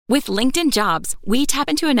With LinkedIn Jobs, we tap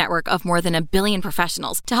into a network of more than 1 billion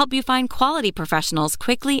professionals to help you find quality professionals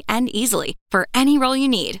quickly and easily for any role you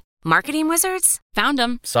need. Marketing wizards? Found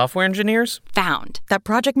them. Software engineers? Found. That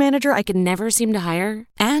project manager I could never seem to hire?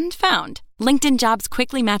 And found. LinkedIn Jobs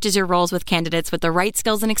quickly matches your roles with candidates with the right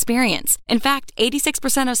skills and experience. In fact,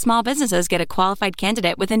 86% of small businesses get a qualified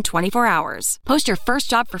candidate within 24 hours. Post your first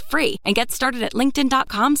job for free and get started at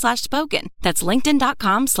linkedin.com/spoken. That's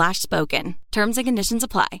linkedin.com/spoken. Terms and conditions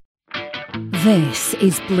apply. This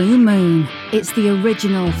is Blue Moon. It's the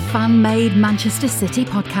original fan-made Manchester City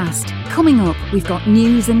podcast. Coming up, we've got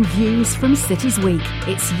news and views from City's Week.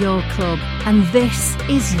 It's your club, and this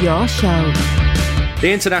is your show.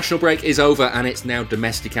 The international break is over and it's now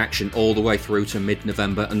domestic action all the way through to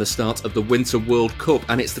mid-November and the start of the Winter World Cup,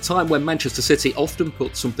 and it's the time when Manchester City often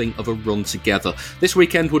put something of a run together. This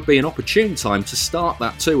weekend would be an opportune time to start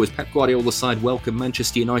that too, as Pep Guardiola's side welcome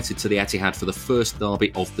Manchester United to the Etihad for the first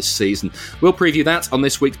derby of the season. We'll preview that on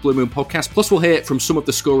this week's Blue Moon podcast, plus we'll hear from some of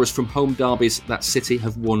the scorers from home derbies that City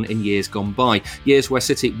have won in years gone by, years where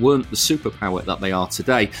City weren't the superpower that they are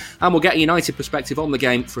today. And we'll get a United perspective on the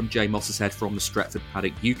game from Jay Mottershead from the Stretford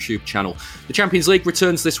Paddock YouTube channel. The Champions League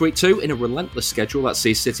returns this week too in a relentless schedule that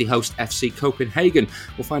sees City host FC Copenhagen.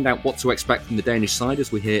 We'll find out what to expect from the Danish side as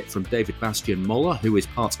we hear from David Bastian-Møller, who is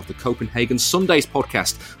part of the Copenhagen Sundays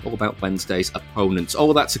podcast, all about Wednesday's opponents. All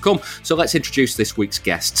of that to come, so let's introduce this week's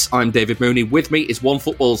guests. I'm David Mooney, with me is One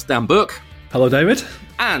Football's Dan Burke. Hello David.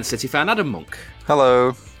 And City fan Adam Monk.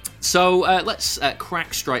 Hello. So let's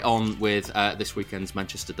crack straight on with this weekend's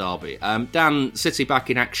Manchester derby. Dan, City back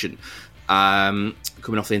in action.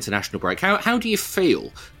 Coming off the international break, how do you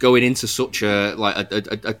feel going into such a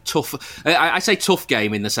tough? I say tough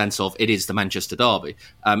game in the sense of it is the Manchester derby.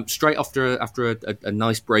 Straight after a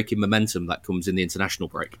nice break in momentum that comes in the international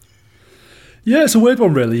break. Yeah, it's a weird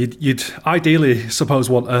one, really. You'd ideally,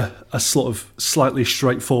 suppose, want a sort of slightly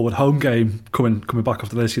straightforward home game coming back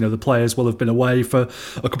after this. You know, the players will have been away for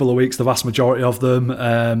a couple of weeks, the vast majority of them.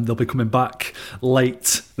 They'll be coming back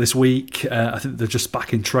late this week. I think they're just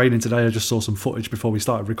back in training today. I just saw some footage before we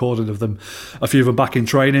started recording of them. A few of them back in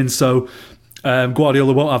training, so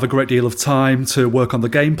Guardiola won't have a great deal of time to work on the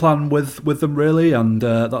game plan with them, really, and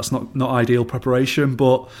that's not ideal preparation.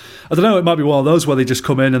 But I don't know, it might be one of those where they just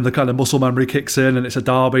come in and the kind of muscle memory kicks in and it's a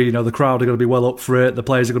derby. You know, the crowd are going to be well up for it, the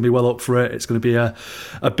players are going to be well up for it. It's going to be a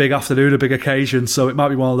big afternoon, a big occasion. So it might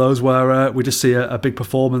be one of those where we just see a big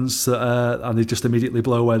performance and they just immediately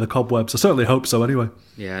blow away the cobwebs. I certainly hope so, anyway.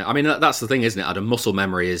 Yeah, I mean, that's the thing, isn't it, Adam? Muscle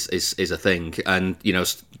memory is a thing, and you know,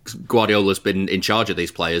 Guardiola's been in charge of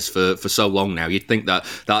these players for so long now. You'd think that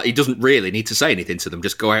he doesn't really need to say anything to them,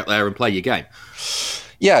 just go out there and play your game.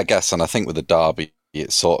 Yeah, I guess, and I think with the derby,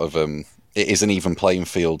 it's sort of it is an even playing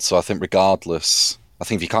field. So I think regardless, I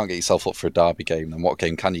think if you can't get yourself up for a derby game, then what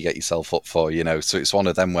game can you get yourself up for? You know, so it's one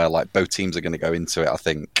of them where like both teams are going to go into it, I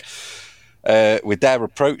think, with their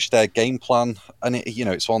approach, their game plan, and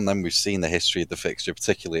it's one of them. We've seen the history of the fixture,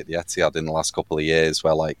 particularly at the Etihad in the last couple of years,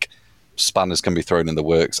 where like spanners can be thrown in the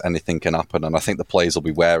works, anything can happen, and I think the players will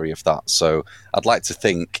be wary of that. So I'd like to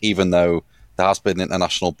think, even though there has been an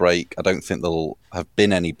international break, I don't think there'll have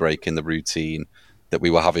been any break in the routine that we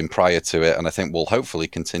were having prior to it, and I think we'll hopefully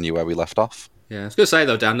continue where we left off. Yeah, I was going to say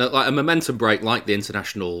though, Dan, that like a momentum break like the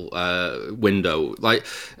international window, like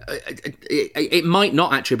it might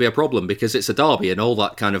not actually be a problem because it's a derby and all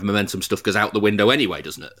that kind of momentum stuff goes out the window anyway,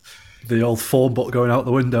 doesn't it? The old form book going out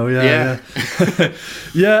the window, yeah.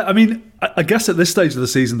 Yeah, I mean, I guess at this stage of the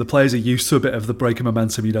season, the players are used to a bit of the break in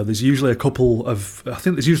momentum. You know, there's usually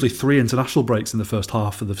there's usually 3 international breaks in the first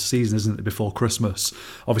half of the season, isn't it, before Christmas?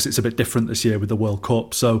 Obviously, it's a bit different this year with the World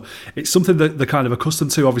Cup. So it's something that they're kind of accustomed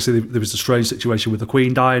to. Obviously, there was a strange situation with the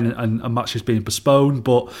Queen dying and matches being postponed.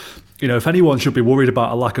 But, you know, if anyone should be worried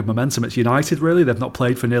about a lack of momentum, it's United, really. They've not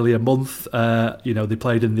played for nearly a month. You know, they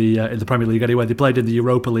played in the Premier League anyway. They played in the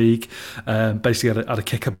Europa League, basically had a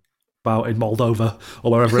kick about in Moldova or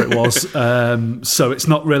wherever it was. So it's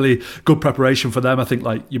not really good preparation for them. I think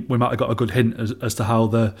we might have got a good hint as to how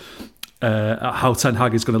Ten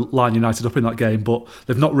Hag is going to line United up in that game, but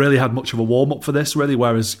they've not really had much of a warm-up for this, really,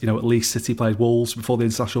 whereas, you know, at least City played Wolves before the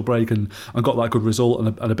international break and got that good result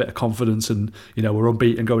and a bit of confidence, and, you know, we're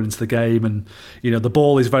unbeaten going into the game, and, you know, the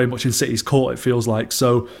ball is very much in City's court, it feels like.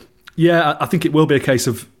 So yeah, I think it will be a case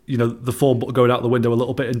of, you know, the form going out the window a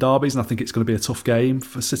little bit in derbies, and I think it's going to be a tough game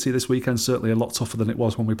for City this weekend, certainly a lot tougher than it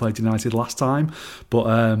was when we played United last time. But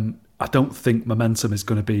I don't think momentum is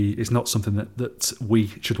going to be, it's not something that we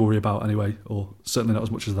should worry about anyway, or certainly not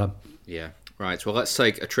as much as them. Yeah. Right, well, let's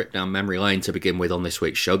take a trip down memory lane to begin with on this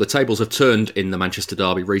week's show. The tables have turned in the Manchester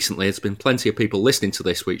derby recently. There's been plenty of people listening to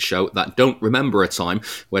this week's show that don't remember a time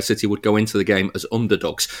where City would go into the game as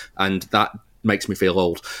underdogs, and that makes me feel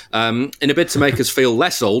old. In a bid to make us feel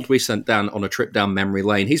less old, we sent Dan on a trip down memory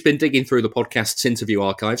lane. He's been digging through the podcast's interview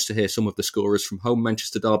archives to hear some of the scorers from home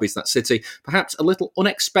Manchester derbies that City, perhaps a little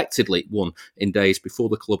unexpectedly, won in days before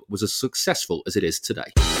the club was as successful as it is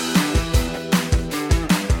today.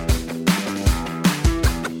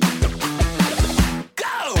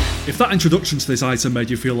 If that introduction to this item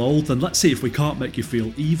made you feel old, then let's see if we can't make you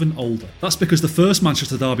feel even older. That's because the first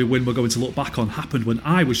Manchester derby win we're going to look back on happened when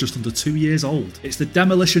I was just under 2 years old. It's the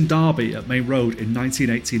demolition derby at Maine Road in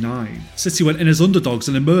 1989. City went in as underdogs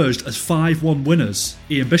and emerged as 5-1 winners.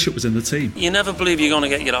 Ian Bishop was in the team. You never believe you're going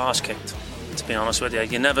to get your arse kicked, to be honest with you.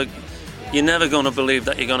 You're never going to believe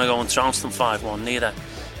that you're going to go and trounce them 5-1, neither.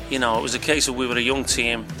 You know, it was a case of we were a young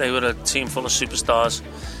team, they were a team full of superstars,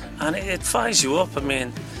 and it fires you up. I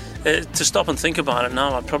mean, to stop and think about it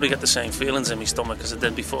now, I'd probably get the same feelings in my stomach as I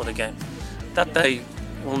did before the game. That day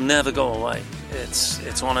will never go away.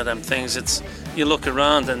 It's one of them things. It's, you look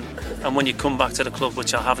around and when you come back to the club,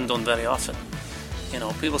 which I haven't done very often, you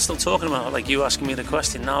know, people are still talking about it, like you asking me the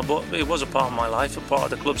question now, but it was a part of my life, a part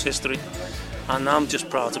of the club's history. And I'm just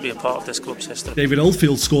proud to be a part of this club's history. David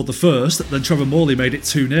Oldfield scored the first, then Trevor Morley made it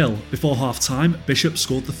 2-0. Before half-time, Bishop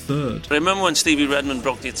scored the third. I remember when Stevie Redmond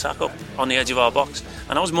broke the attack up on the edge of our box,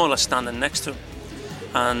 and I was more or less standing next to him.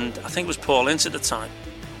 And I think it was Paul Ince at the time.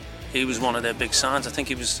 He was one of their big signs. I think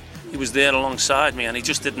he was there alongside me, and he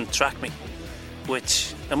just didn't track me,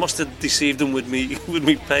 which I must have deceived him with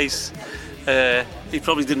me pace. He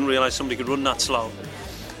probably didn't realise somebody could run that slow.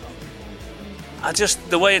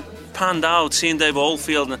 The way it panned out, seeing Dave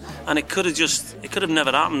Oldfield, and it could have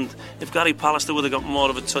never happened if Gary Pallister would have got more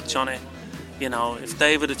of a touch on it. You know, if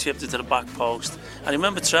David had chipped it to the back post. I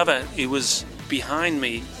remember Trevor, he was behind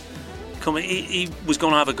me, he was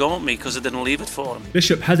going to have a go at me because I didn't leave it for him.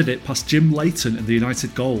 Bishop headed it past Jim Leighton in the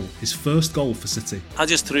United goal, his first goal for City. I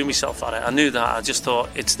just threw myself at it. I knew that. I just thought,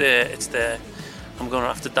 it's there. I'm going to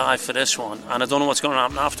have to dive for this one. And I don't know what's going to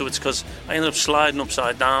happen afterwards because I ended up sliding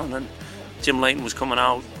upside down and Jim Leighton was coming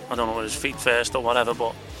out. I don't know with his feet first or whatever,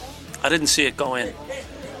 but I didn't see it go in.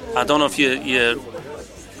 I don't know if you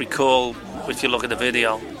recall, if you look at the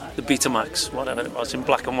video, the Betamax, whatever it was, in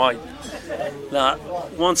black and white, that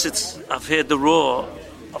once I've heard the roar,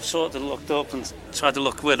 I've sort of looked up and tried to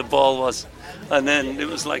look where the ball was, and then it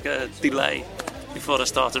was like a delay before I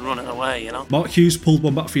started running away, you know. Mark Hughes pulled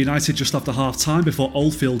one back for United just after half-time before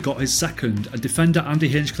Oldfield got his second, and defender Andy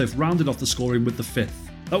Hinchcliffe rounded off the scoring with the fifth.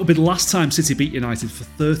 That would be the last time City beat United for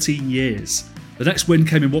 13 years. The next win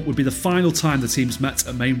came in what would be the final time the teams met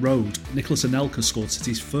at Maine Road. Nicholas Anelka scored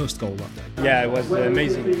City's first goal that day. Yeah, it was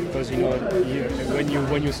amazing because, you know,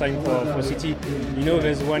 when you sign for City, you know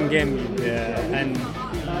there's one game and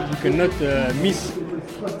you cannot miss. And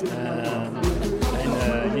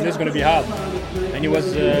you know it's going to be hard. And it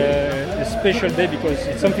was a special day because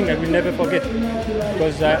it's something I will never forget.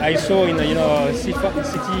 Because I saw in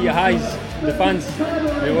City eyes, the fans,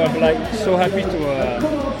 they were like so happy to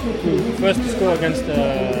first score against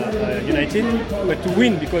United, but to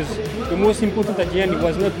win, because the most important at the end, it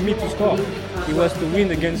was not me to score, it was to win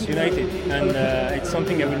against United, and it's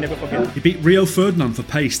something I will never forget. He beat Rio Ferdinand for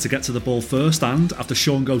pace to get to the ball first, and after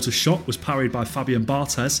Sean Goater's shot was parried by Fabian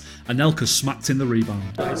Barthez, Anelka smacked in the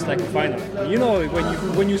rebound. It's like a final. You know,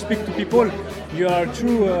 when you speak to people, you are a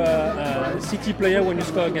true City player when you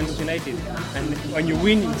score against United, and when you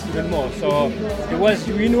win, it's even more. So it was,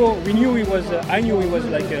 I knew it was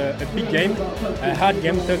like a big game, a hard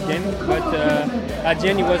game, tough game, but at the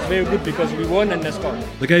end it was very good because we won and they scored.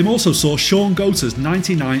 The game also saw Sean Goater's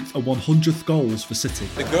 99th and 100th goals for City.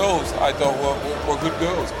 The goals I thought were good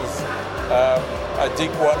goals because I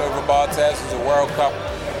think one over Barthez was a World Cup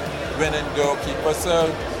winning goalkeeper, so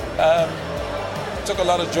took a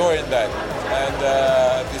lot of joy in that. And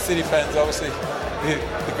the City fans, obviously,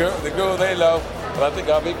 the girl they love, but I think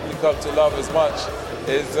I've equally come to love as much,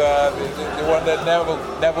 is the one that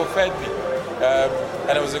never fed me.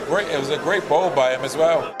 And it was a great ball by him as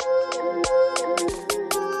well.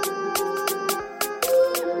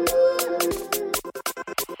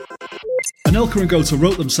 Anelka and Goater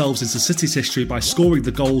wrote themselves into City's history by scoring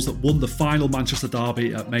the goals that won the final Manchester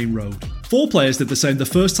derby at Maine Road. 4 players did the same the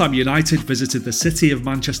first time United visited the City of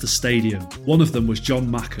Manchester Stadium. One of them was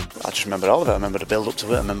John Macken. I just remember all of it. I remember the build up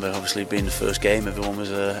to it. I remember obviously being the first game, everyone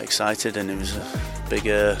was excited, and it was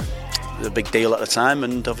a big deal at the time,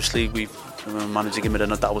 and obviously we managed to give me the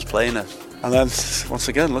nod that I was playing it. And then once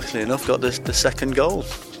again, luckily enough, got the second goal.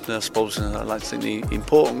 I suppose I'd like to think the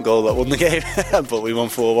important goal that won the game, but we won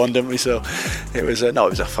 4-1, didn't we? So it was it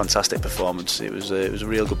was a fantastic performance. It was a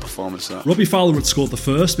real good performance. That. Robbie Fowler had scored the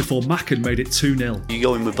first before Macken made it 2-0. You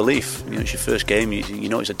go in with belief. It's your first game. You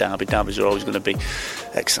know it's a derby. Derbies are always going to be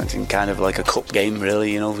exciting, kind of like a cup game,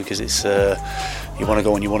 really. Because it's you want to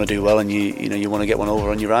go and you want to do well, and you want to get one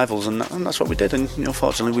over on your rivals, and that's what we did. And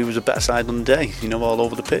fortunately, we was a better side on the day. All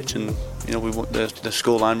over the pitch, and the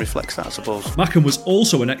scoreline reflects that, I suppose. Macken was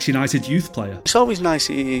also an ex-United youth player. It's always nice,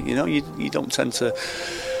 you don't tend to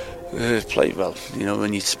play well.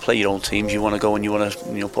 When you play your own teams, you want to go and you want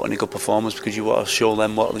to put in a good performance because you want to show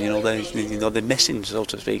them what they're missing, so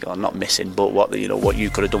to speak, or not missing, but what you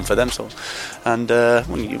could have done for them. So, and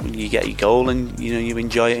when you get your goal and you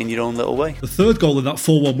enjoy it in your own little way. The third goal in that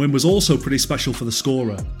 4-1 win was also pretty special for the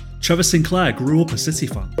scorer. Trevor Sinclair grew up a City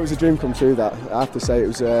fan. It was a dream come true, that. I have to say, it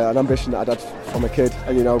was an ambition that I'd had from a kid.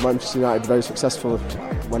 And Manchester United very successful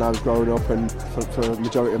when I was growing up and for the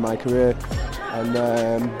majority of my career. And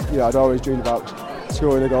I'd always dreamed about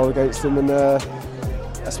scoring a goal against them, and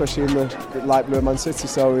especially in the light blue Man City.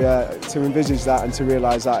 So to envisage that and to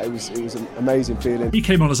realise that, it was an amazing feeling. He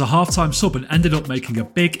came on as a half-time sub and ended up making a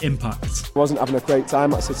big impact. I wasn't having a great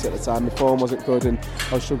time at City at the time. My form wasn't good, and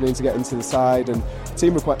I was struggling to get into the side. And the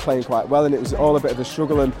team were playing quite well, and it was all a bit of a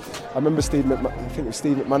struggle. And I remember Steve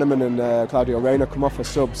McManaman and Claudio Reyna come off as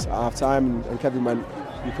subs at half-time, and Kevin went,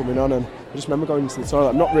 "You coming on?" And I just remember going into the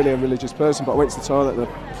toilet. I'm not really a religious person, but I went to the toilet and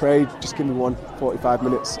I prayed, just give me 45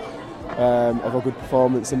 minutes of a good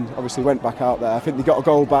performance, and obviously went back out there. I think they got a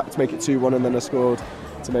goal back to make it 2-1, and then I scored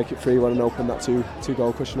to make it 3-1 and open that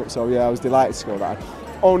two-goal cushion up. So I was delighted to score that.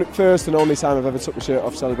 First and only time I've ever took my shirt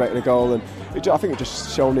off celebrating a goal, and I think it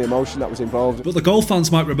just showed the emotion that was involved. But the goal fans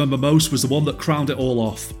might remember most was the one that crowned it all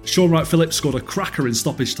off. Sean Wright-Phillips scored a cracker in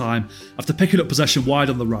stoppage time after picking up possession wide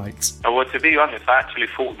on the right. Well, to be honest, I actually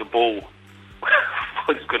thought the ball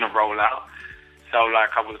was going to roll out. So I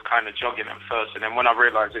was kind of jogging at first, and then when I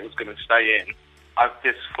realised it was going to stay in, I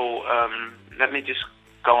just thought, let me just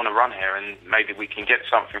go on a run here and maybe we can get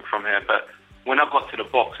something from here. But when I got to the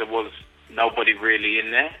box, there was nobody really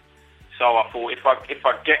in there. So I thought if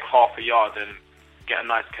I get half a yard and get a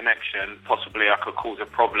nice connection, possibly I could cause a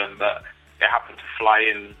problem, but it happened to fly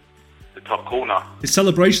in the top corner. His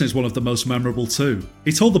celebration is one of the most memorable too.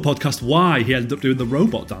 He told the podcast why he ended up doing the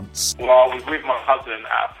robot dance. Well, I was with my cousin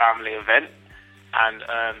at a family event, and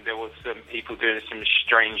there was some people doing some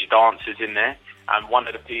strange dances in there, and one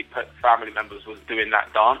of the family members was doing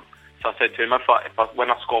that dance. So I said to him,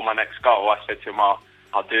 when I score my next goal, I said to him, I'll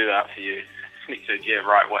do that for you. And he said, yeah,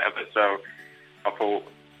 right, whatever. So I thought,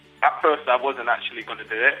 at first I wasn't actually going to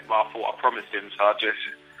do it, but I thought I promised him, so I just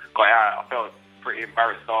got out. I felt pretty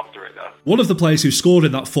embarrassed after it, though. One of the players who scored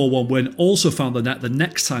in that 4-1 win also found the net the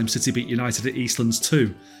next time City beat United at Eastlands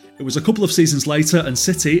too. It was a couple of seasons later, and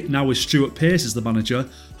City, now with Stuart Pearce as the manager,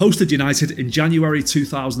 hosted United in January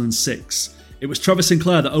 2006. It was Trevor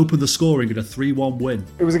Sinclair that opened the scoring in a 3-1 win.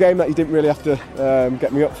 It was a game that you didn't really have to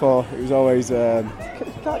get me up for. It was always,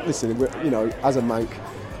 listen, as a Manc,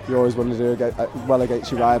 you always want to do well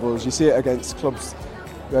against your rivals. You see it against clubs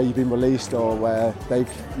where you've been released or where they've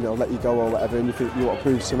let you go or whatever, and you think you want to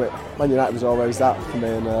prove something. Man United was always that for me,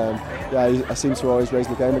 and I seem to always raise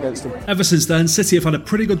the game against them. Ever since then, City have had a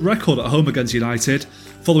pretty good record at home against United.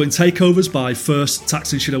 Following takeovers by first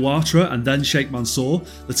Thaksin Shinawatra and then Sheikh Mansour,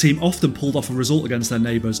 the team often pulled off a result against their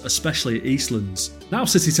neighbours, especially at Eastlands. Now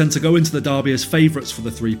City tend to go into the derby as favourites for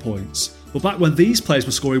the 3 points, but back when these players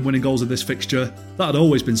were scoring winning goals in this fixture, that had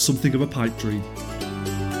always been something of a pipe dream.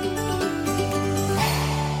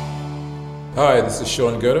 Hi, this is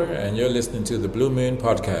Sean Gooder, and you're listening to the Blue Moon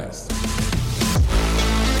Podcast.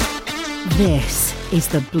 This is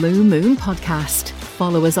the Blue Moon Podcast.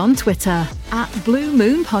 Follow us on Twitter @Blue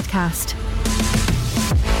Moon Podcast.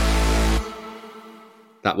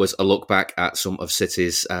 That was a look back at some of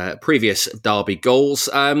City's previous derby goals.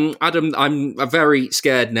 Adam, I'm very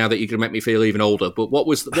scared now that you're going to make me feel even older. But what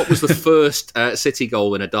was the first City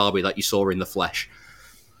goal in a derby that you saw in the flesh?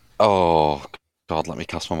 Oh God, let me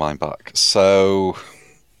cast my mind back. So,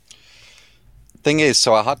 thing is,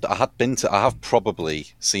 so I have probably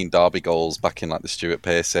seen derby goals back in like the Stuart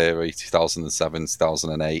Pearce era, 2007,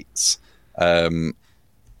 2008.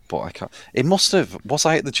 But I can't. It must have. Was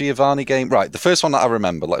I at the Giovanni game? Right. The first one that I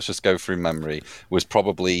remember, let's just go through memory, was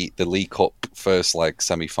probably the League Cup first leg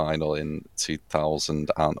semi-final in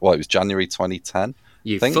 2000. It was January 2010.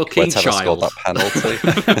 You think fucking Teva child. scored that penalty.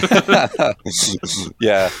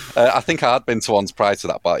 Yeah, I think I had been to ones prior to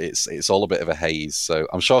that, but it's all a bit of a haze. So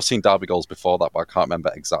I'm sure I've seen Derby goals before that, but I can't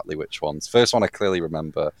remember exactly which ones. First one I clearly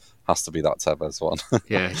remember has to be that Tevez one.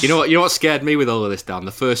 Yeah, you know what scared me with all of this, Dan?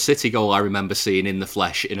 The first City goal I remember seeing in the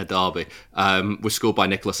flesh in a derby was scored by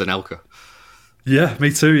Nicholas Anelka. Yeah,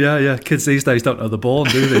 me too. Yeah. Kids these days don't know the born,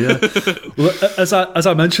 do they? Yeah. Well, as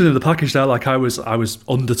I mentioned in the package there, like I was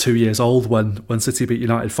under 2 years old when City beat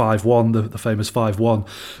United 5-1, the famous 5-1.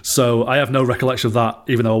 So I have no recollection of that,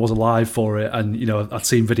 even though I was alive for it. And I'd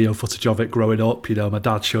seen video footage of it growing up. My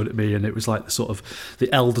dad showed it me, and it was like the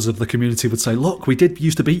elders of the community would say, "Look, we did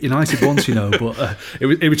used to beat United once," But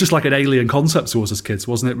it was just like an alien concept to us as kids,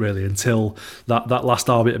 wasn't it? Really, until that last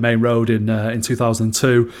derby at Maine Road in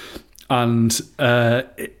 2002. And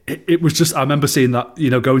it was just, I remember seeing that,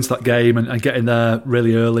 going to that game and getting there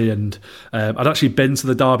really early. And I'd actually been to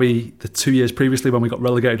the derby the 2 years previously when we got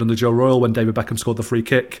relegated under Joe Royle, when David Beckham scored the free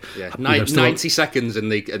kick. Yeah, 90 seconds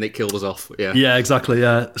and it killed us off. Yeah, exactly.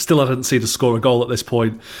 Yeah, still hadn't seen us score a goal at this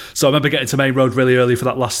point. So I remember getting to Maine Road really early for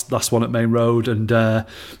that last one at Maine Road, and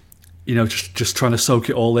just trying to soak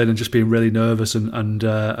it all in and just being really nervous and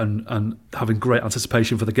having great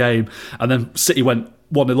anticipation for the game. And then City went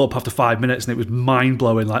 1-0 up after 5 minutes, and it was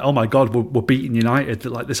mind-blowing. Like, oh my God, we're beating United.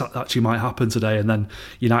 Like, this actually might happen today. And then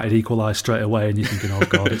United equalised straight away, and you're thinking, oh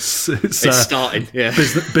God, it's starting. Yeah,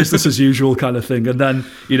 business as usual kind of thing. And then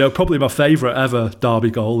probably my favourite ever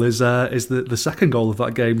derby goal is the second goal of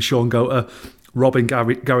that game. Sean Goater robbing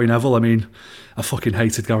Gary Neville. I mean, I fucking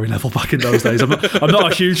hated Gary Neville back in those days. I'm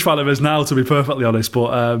not a huge fan of his now, to be perfectly honest, but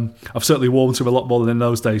I've certainly warmed to him a lot more than in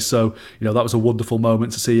those days. So that was a wonderful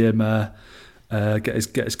moment to see him get his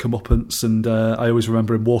comeuppance, and I always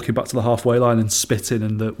remember him walking back to the halfway line and spitting,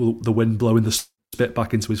 and the wind blowing the spit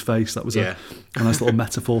back into his face. That was a nice little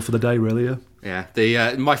metaphor for the day, really.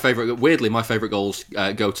 Yeah. My favourite goals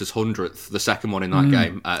go to his 100th, the second one in that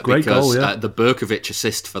game, great because goal, the Burkovic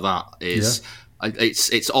assist for that is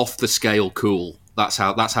it's off the scale cool. That's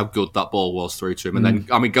how good that ball was through to him. And then,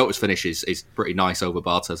 I mean, Goater's finish is pretty nice over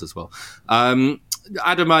Barthez as well.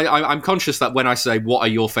 Adam, I'm conscious that when I say what are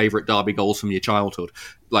your favourite derby goals from your childhood,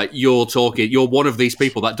 like you're one of these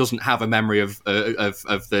people that doesn't have a memory of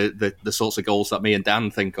the sorts of goals that me and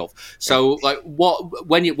Dan think of. So, like,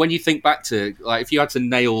 when you think back to, like, if you had to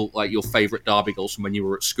nail like your favourite derby goals from when you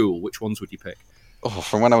were at school, which ones would you pick? Oh,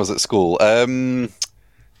 from when I was at school.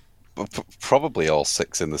 Probably all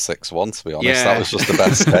 6 in the 6-1, to be honest. Yeah. That was just the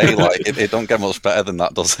best day. Like, it don't get much better than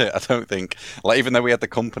that, does it? I don't think. Like, even though we had the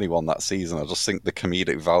company one that season, I just think the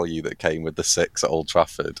comedic value that came with the 6 at Old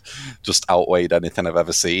Trafford just outweighed anything I've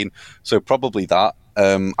ever seen. So probably that.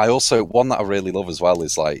 I also, one that I really love as well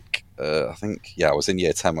is like, I think, I was in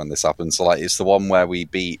year 10 when this happened. So like, it's the one where we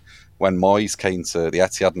beat, when Moyes came to the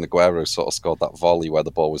Etihad and Aguero sort of scored that volley where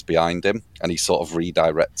the ball was behind him, and he sort of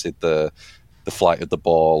redirected the flight of the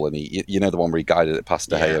ball, and he, the one where he guided it past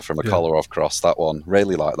De Gea from a Kolarov cross. That one,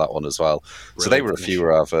 really like that one as well. So they were a few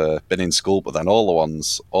where I've been in school, but then all the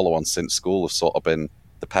ones since school have sort of been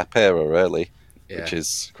the Pep era, really, which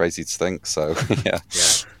is crazy to think. So yeah.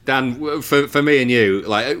 Dan, for me and you,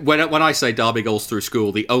 like when I say derby goals through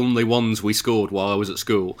school, the only ones we scored while I was at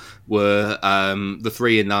school were the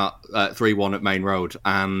 3 in that 3-1 at Maine Road,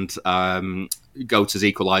 and Goater's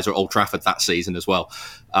equaliser at Old Trafford that season as well.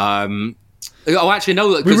 Actually,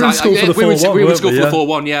 no. We were in school for the 4-1. We were in school for the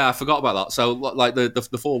 4-1. Yeah, I forgot about that. So, like the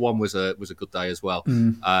 4-1 was a good day as well.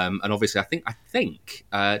 And obviously, I think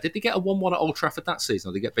did they get a 1-1 at Old Trafford that season,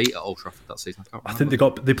 or did they get beat at Old Trafford that season? I can't remember. I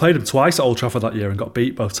think they played him twice at Old Trafford that year and got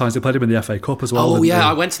beat both times. They played him in the FA Cup as well. Oh yeah,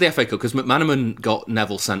 I went to the FA Cup because McManaman got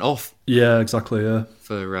Neville sent off. Yeah, exactly. Yeah,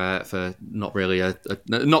 for not really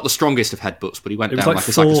not the strongest of headbutts, but he went down like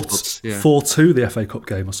a 4-2 the FA Cup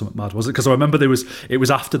game or something mad, was it? Because I remember it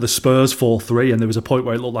was after the Spurs 4-3, and there was a point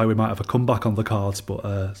where it looked like we might have a comeback on the cards,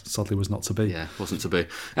 but sadly was not to be. Yeah, wasn't to be.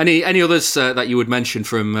 Any others that you would mention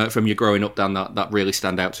from your growing up, Dan, that really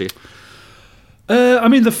stand out to you? I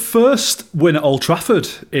mean, the first win at Old Trafford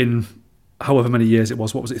in however many years it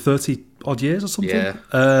was. What was it, 30 odd years or something?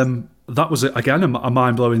 Yeah. That was, again, a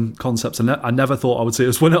mind-blowing concept. And I never thought I would see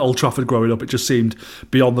us win at Old Trafford growing up. It just seemed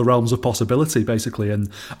beyond the realms of possibility, basically. And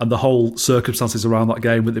the whole circumstances around that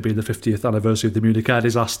game, with it being the 50th anniversary of the Munich air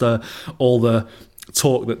disaster, all the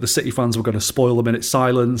talk that the City fans were going to spoil a minute's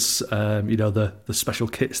silence, the special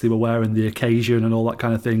kits they were wearing, the occasion and all that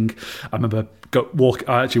kind of thing. I remember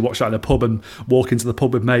I actually watched that in a pub and walk into the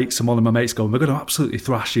pub with mates, and one of my mates going, "We're going to absolutely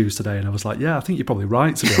thrash you today." And I was like, "Yeah, I think you're probably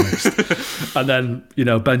right, to be honest." And then,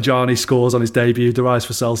 Benjani scores on his debut, Darius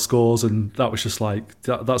Vassell scores, and that was just like,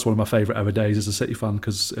 that's one of my favourite ever days as a City fan,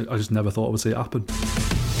 because I just never thought I would see it happen.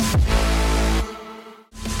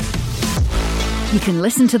 You can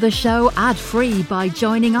listen to the show ad-free by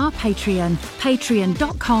joining our Patreon,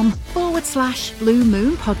 patreon.com/Blue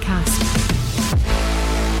Moon Podcast.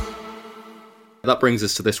 That brings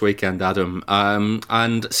us to this weekend, Adam.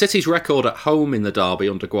 And City's record at home in the derby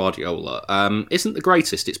under Guardiola isn't the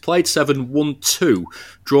greatest. It's played 7, won 2,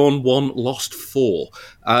 drawn 1, lost 4.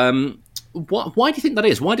 Why do you think that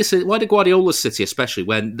is? Why do Guardiola's City, especially,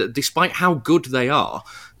 when, despite how good they are,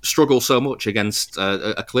 struggle so much against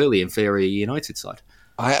a clearly inferior United side?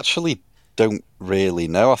 I actually don't really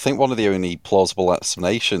know. I think one of the only plausible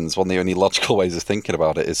explanations, one of the only logical ways of thinking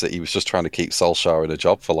about it, is that he was just trying to keep Solskjaer in a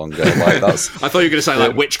job for longer. Like, that's, I thought you were going to say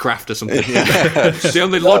like witchcraft or something. The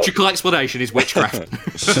only logical explanation is witchcraft.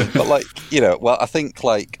 But I think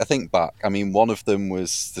back. I mean, one of them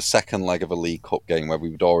was the second leg of a League Cup game where we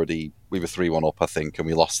were 3-1 up, I think, and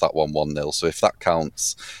we lost that one 1-0. So if that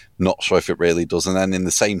counts, not sure if it really does. And then in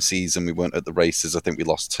the same season, we weren't at the races. I think we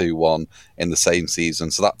lost 2-1 in the same season.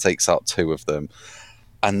 So that takes out 2 of them.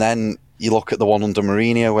 And then you look at the one under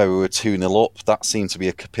Mourinho where we were 2-0 up. That seemed to be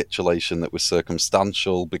a capitulation that was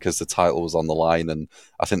circumstantial because the title was on the line. And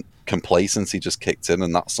I think complacency just kicked in.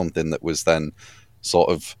 And that's something that was then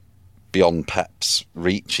sort of beyond Pep's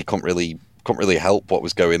reach. He couldn't really help what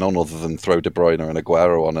was going on other than throw De Bruyne and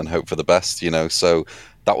Aguero on and hope for the best, So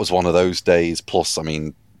that was one of those days. Plus, I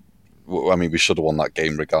mean, we should have won that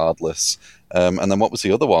game regardless. And then what was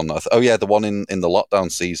the other one? The one in the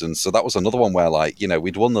lockdown season. So that was another one where,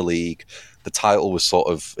 we'd won the league. The title was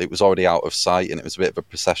it was already out of sight, and it was a bit of a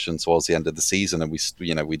procession towards the end of the season. And we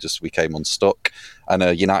came unstuck.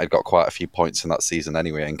 And United got quite a few points in that season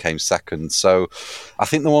anyway and came second. So I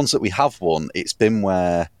think the ones that we have won, it's been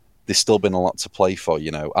where there's still been a lot to play for,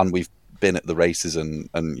 and we've been at the races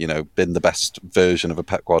and been the best version of a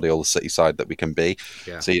Pep Guardiola City side that we can be.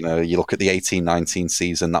 Yeah. So, you look at the 18-19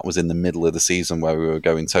 season, that was in the middle of the season where we were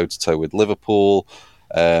going toe-to-toe with Liverpool.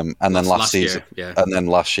 And then last season, year, yeah. And then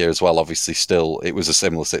last year as well, obviously still, it was a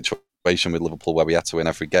similar situation with Liverpool where we had to win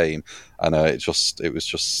every game. And it was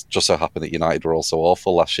just so happened that United were also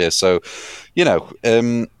awful last year. So,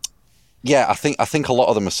 I think a lot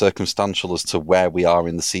of them are circumstantial as to where we are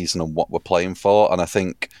in the season and what we're playing for. And I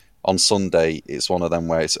think on Sunday, it's one of them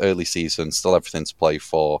where it's early season, still everything to play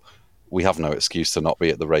for. We have no excuse to not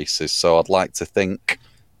be at the races. So I'd like to think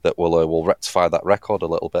that we'll rectify that record a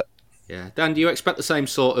little bit. Yeah. Dan, do you expect the same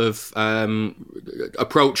sort of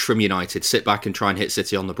approach from United? Sit back and try and hit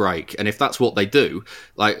City on the break? And if that's what they do,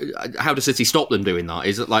 how does City stop them doing that?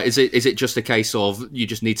 Is it just a case of you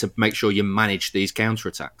just need to make sure you manage these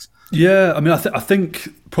counter-attacks? Yeah, I mean, I think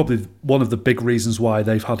probably one of the big reasons why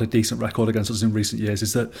they've had a decent record against us in recent years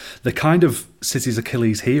is that the kind of City's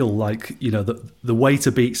Achilles heel, the way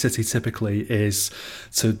to beat City typically is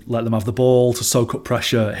to let them have the ball, to soak up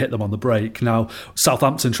pressure, hit them on the break. Now,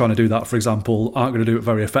 Southampton trying to do that, for example, aren't going to do it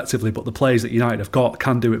very effectively, but the players that United have got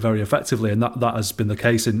can do it very effectively, and that has been the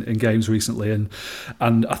case in games recently.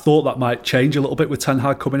 And I thought that might change a little bit with Ten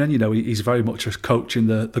Hag coming in. He's very much a coach in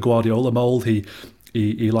the Guardiola mould.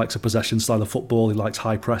 He likes a possession style of football. He likes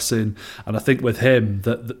high pressing, and I think with him,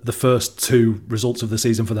 the first 2 results of the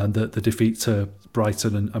season for them, the defeat to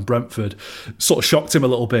Brighton and Brentford, sort of shocked him a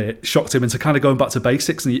little bit. Shocked him into kind of going back to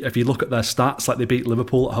basics. And if you look at their stats, they beat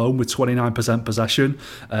Liverpool at home with 29% possession,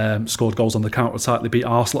 scored goals on the counter attack. They beat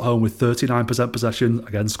Arsenal at home with 39% possession,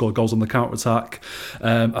 again scored goals on the counter attack.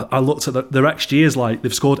 I looked at their XG is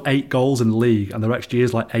they've scored 8 goals in the league, and their XG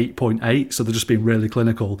is 8.8. So they're just being really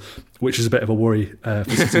clinical, which is a bit of a worry for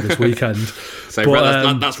City this weekend.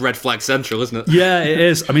 That's red flag central, isn't it? Yeah, it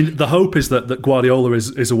is. I mean, the hope is that Guardiola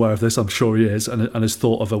is aware of this. I'm sure he is, and has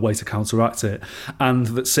thought of a way to counteract it. And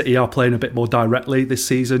that City are playing a bit more directly this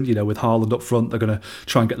season. With Haaland up front, they're going to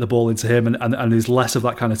try and get the ball into him, and there's less of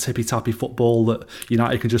that kind of tippy-tappy football that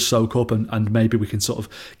United can just soak up, and maybe we can sort of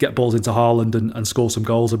get balls into Haaland and score some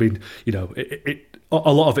goals. I mean,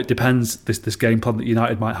 a lot of it depends, this game plan that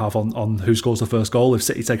United might have on who scores the first goal. If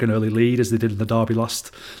City take an early lead, as they did in the derby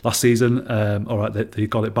last season, all right, they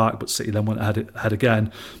got it back, but City then went ahead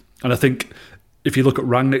again. And I think if you look at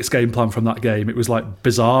Rangnick's game plan from that game, it was like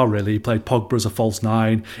bizarre, really. He played Pogba as a false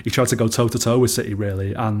nine. He tried to go toe-to-toe with City,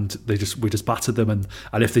 really, and we just battered them. And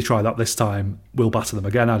if they try that this time, we'll batter them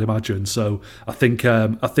again, I'd imagine. So I think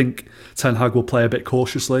Ten Hag will play a bit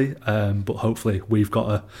cautiously, but hopefully we've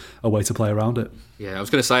got a way to play around it. Yeah, I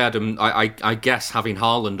was going to say, Adam, I guess having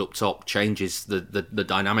Haaland up top changes the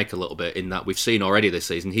dynamic a little bit, in that we've seen already this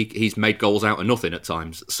season he's made goals out of nothing at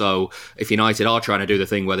times. So if United are trying to do the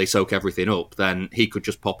thing where they soak everything up, then he could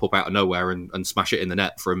just pop up out of nowhere and smash it in the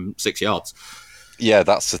net from 6 yards. Yeah,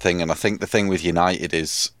 that's the thing. And I think the thing with United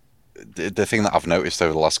is, the thing that I've noticed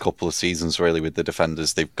over the last couple of seasons really with the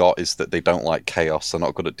defenders they've got is that they don't like chaos. They're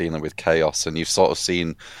not good at dealing with chaos. And you've sort of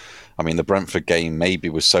seen... I mean, the Brentford game maybe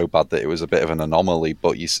was so bad that it was a bit of an anomaly,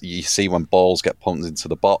 but you see when balls get pumped into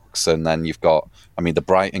the box, and then you've got, I mean, the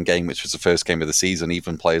Brighton game, which was the first game of the season,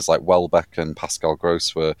 even players like Welbeck and Pascal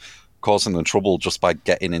Gross were causing them trouble just by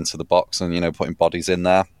getting into the box and, putting bodies in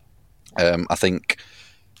there. I think,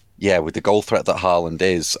 with the goal threat that Haaland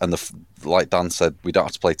is, and like Dan said, we don't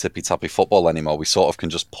have to play tippy-tappy football anymore. We sort of can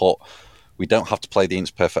just we don't have to play the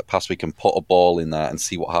inch-perfect pass. We can put a ball in there and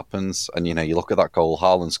see what happens. And, you look at that goal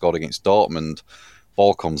Haaland scored against Dortmund,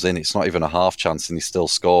 ball comes in, it's not even a half chance, and he still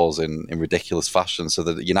scores in ridiculous fashion. So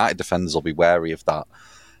the United defenders will be wary of that.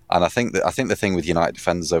 And I think the thing with United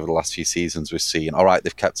defenders over the last few seasons, we're seeing, all right,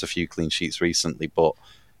 they've kept a few clean sheets recently, but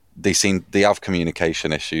they have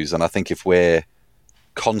communication issues. And I think if we're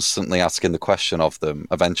constantly asking the question of them,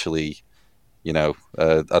 eventually...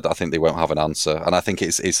 I think they won't have an answer, and I think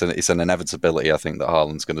it's an inevitability. I think that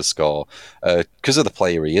Haaland's going to score because of the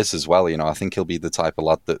player he is as well. I think he'll be the type of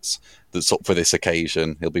lad that's up for this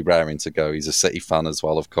occasion. He'll be raring to go. He's a City fan as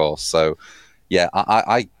well, of course. So,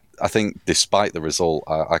 I think despite the result,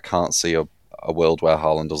 I can't see a world where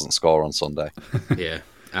Haaland doesn't score on Sunday. Yeah.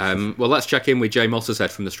 Well, let's check in with Jay Mottershead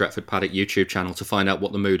from the Stretford Paddock YouTube channel to find out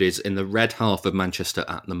what the mood is in the red half of Manchester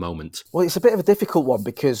at the moment. Well, it's a bit of a difficult one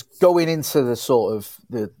because going into the sort of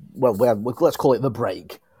let's call it the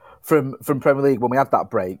break from Premier League, when we had that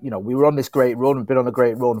break, we were on this great run. We've been on a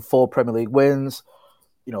great run, 4 Premier League wins,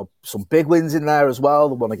 some big wins in there as well.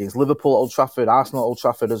 The one against Liverpool at Old Trafford, Arsenal at Old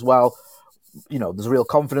Trafford as well. There's real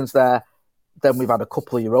confidence there. Then we've had a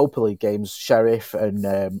couple of Europa League games, Sheriff and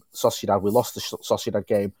Sociedad. We lost the Sociedad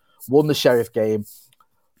game, won the Sheriff game.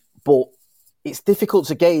 But it's difficult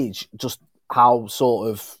to gauge just how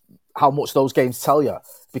much those games tell you,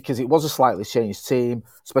 because it was a slightly changed team,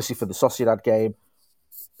 especially for the Sociedad game.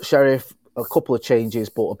 Sheriff, a couple of changes,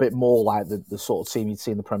 but a bit more like the sort of team you'd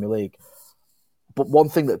see in the Premier League. But one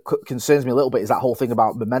thing that concerns me a little bit is that whole thing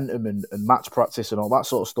about momentum and match practice and all that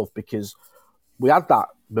sort of stuff, because we had that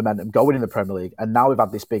momentum going in the Premier League, and now we've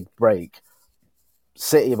had this big break.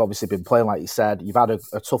 City have obviously been playing, like you said. You've had a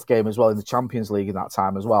tough game as well in the Champions League in that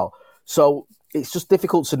time as well. So it's just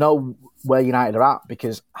difficult to know where United are at,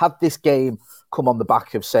 because had this game come on the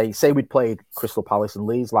back of, say we'd played Crystal Palace and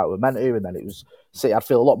Leeds like we were meant to, and then it was City, I'd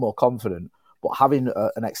feel a lot more confident. But having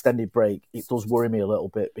an extended break, it does worry me a little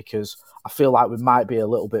bit, because I feel like we might be a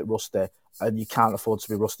little bit rusty, and you can't afford to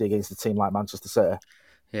be rusty against a team like Manchester City.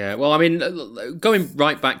 Yeah, well, I mean, going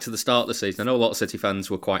right back to the start of the season, I know a lot of City fans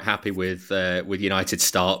were quite happy with United's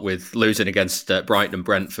start, with losing against Brighton and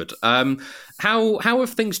Brentford. How have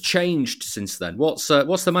things changed since then? What's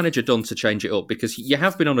the manager done to change it up? Because you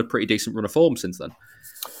have been on a pretty decent run of form since then.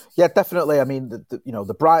 Yeah, definitely. I mean,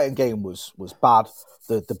 the Brighton game was bad.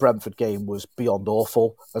 The Brentford game was beyond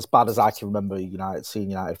awful, as bad as I can remember seeing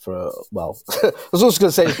United for, I was also going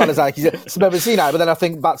to say as bad as I can remember seeing United, but then I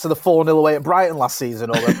think back to the 4-0 away at Brighton last season,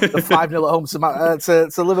 or the 5-0 at home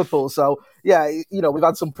to Liverpool. So, yeah, we've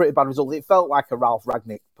had some pretty bad results. It felt like a Ralph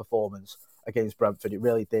Rangnick performance against Brentford. It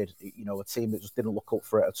really did. A team that just didn't look up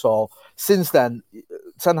for it at all. Since then,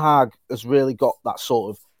 Ten Hag has really got that sort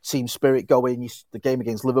of team spirit going. The game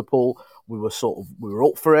against Liverpool, we were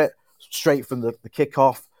up for it. Straight from the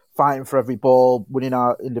kickoff, fighting for every ball, winning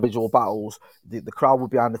our individual battles. The crowd were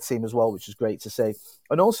behind the team as well, which is great to see.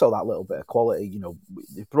 And also that little bit of quality.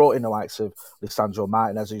 They've brought in the likes of Lisandro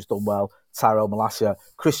Martinez, who's done well, Tyrell Malacia.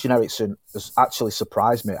 Christian Eriksen has actually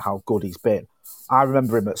surprised me at how good he's been. I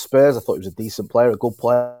remember him at Spurs. I thought he was a decent player, a good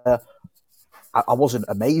player. I wasn't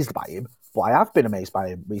amazed by him, but I have been amazed by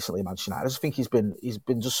him recently in Manchester United. I just think he's been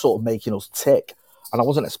just sort of making us tick, and I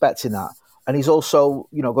wasn't expecting that. And he's also,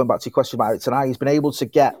 going back to your question about it tonight, he's been able to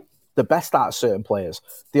get the best out of certain players.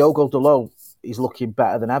 Diogo Dalot is looking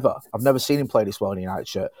better than ever. I've never seen him play this well in a United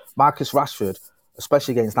shirt. Marcus Rashford,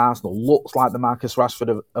 especially against Arsenal, looks like the Marcus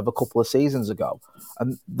Rashford of a couple of seasons ago.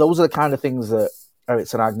 And those are the kind of things that Erik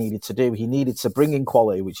ten Hag needed to do. He needed to bring in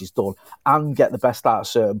quality, which he's done, and get the best out of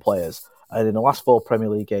certain players. And in the last 4 Premier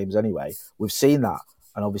League games anyway, we've seen that.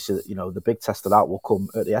 And obviously, the big test of that will come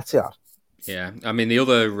at the Etihad. Yeah, I mean, the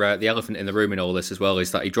other the elephant in the room in all this as well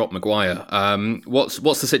is that he dropped Maguire. What's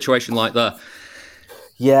the situation like there?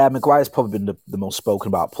 Yeah, Maguire's probably been the most spoken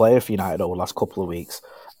about player for United over the last couple of weeks.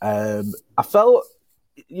 I felt,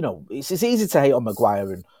 it's easy to hate on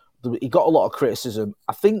Maguire, and he got a lot of criticism.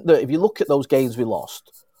 I think that if you look at those games we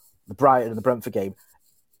lost, the Brighton and the Brentford game,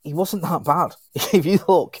 he wasn't that bad. If you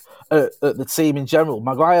look at the team in general,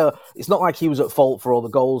 Maguire, it's not like he was at fault for all the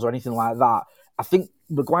goals or anything like that. I think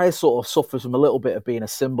Maguire sort of suffers from a little bit of being a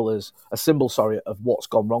symbol of what's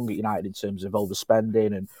gone wrong at United in terms of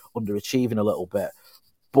overspending and underachieving a little bit.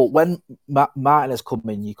 But when Martinez come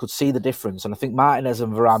in, you could see the difference. And I think Martinez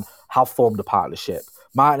and Varane have formed a partnership.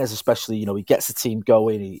 Martinez especially, he gets the team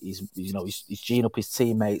going. He's geeing up his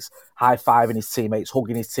teammates, high-fiving his teammates,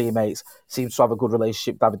 hugging his teammates. Seems to have a good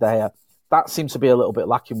relationship with David De Gea. That seems to be a little bit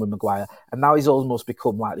lacking with Maguire. And now he's almost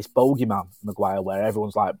become like this bogeyman, Maguire, where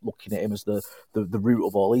everyone's like looking at him as the root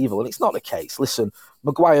of all evil. And it's not the case. Listen,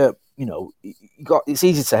 Maguire, it's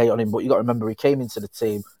easy to hate on him, but you got to remember he came into the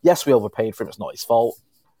team. Yes, we overpaid for him. It's not his fault.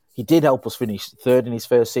 He did help us finish 3rd in his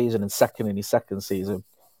first season and 2nd in his second season.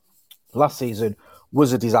 Last season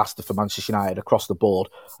was a disaster for Manchester United across the board,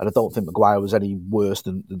 and I don't think Maguire was any worse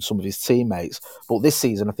than some of his teammates. But this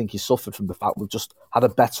season, I think he suffered from the fact we've just had a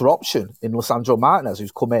better option in Lisandro Martinez,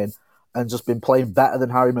 who's come in and just been playing better than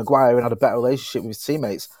Harry Maguire and had a better relationship with his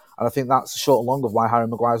teammates. And I think that's the short and long of why Harry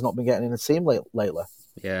Maguire's not been getting in the team lately.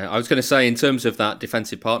 Yeah, I was going to say, in terms of that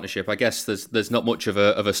defensive partnership, I guess there's not much of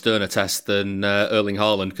a sterner test than Erling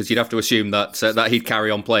Haaland, because you'd have to assume that he'd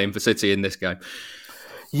carry on playing for City in this game.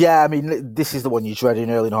 Yeah, I mean, this is the one you're dreading.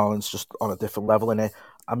 Erling Haaland's just on a different level, innit?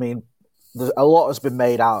 I mean, a lot has been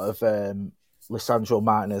made out of Lisandro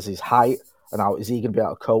Martinez's height and how is he going to be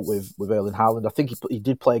able to cope with Erling Haaland. I think he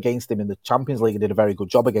did play against him in the Champions League and did a very good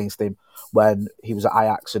job against him when he was at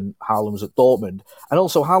Ajax and Haaland was at Dortmund. And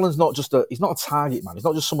also, Haaland's he's not a target man. He's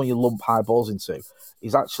not just someone you lump high balls into.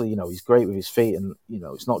 He's actually, he's great with his feet, and,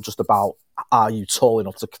 it's not just about, are you tall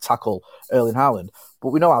enough to tackle Erling Haaland? But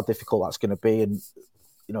we know how difficult that's going to be, and,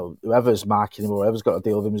 whoever's marking him or whoever's got to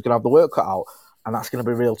deal with him is going to have the work cut out, and that's going to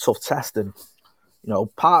be a real tough test. And,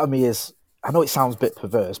 part of me is, I know it sounds a bit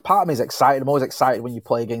perverse, part of me is excited. I'm always excited when you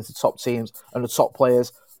play against the top teams and the top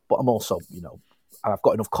players, but I'm also, I've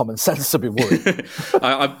got enough common sense to be worried.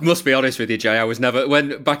 I must be honest with you, Jay. I was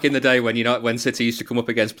never back in the day when City used to come up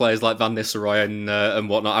against players like Van Nistelrooy and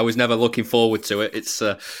whatnot. I was never looking forward to it.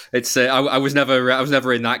 I was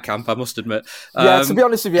never in that camp, I must admit. Yeah, to be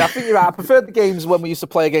honest with you, I think you're right. I preferred the games when we used to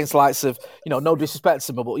play against the likes of, no disrespect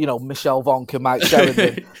to them, but Michel Vonk and Mike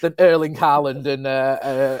Sheridan than Erling Haaland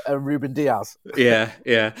and Ruben Diaz. Yeah.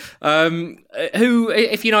 Who,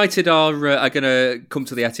 if United are going to come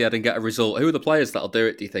to the Etihad and get a result, who are the players that'll do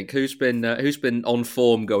it, do you think? Who's been on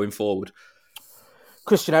form going forward?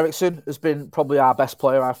 Christian Eriksen has been probably our best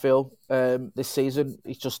player, I feel, this season.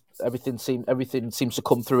 He's just everything seems to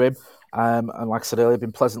come through him, and like I said earlier, I've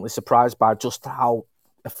been pleasantly surprised by just how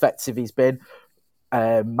effective he's been.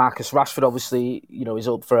 Marcus Rashford, obviously, he's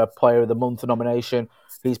up for a Player of the Month nomination.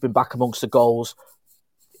 He's been back amongst the goals.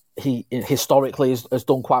 He historically has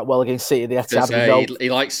done quite well against City. The Etihad. He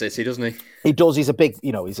likes City, doesn't he? He does. He's a big,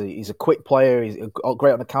 he's a quick player. He's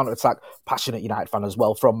great on the counter attack. Passionate United fan as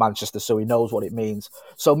well from Manchester, so he knows what it means.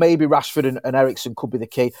 So maybe Rashford and Eriksen could be the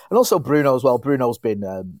key, and also Bruno as well. Bruno's been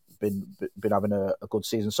having a good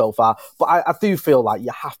season so far. But I do feel like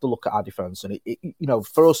you have to look at our defence, and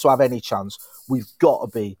for us to have any chance, we've got to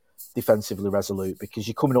be defensively resolute, because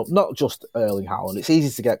you're coming up not just Erling Haaland. It's easy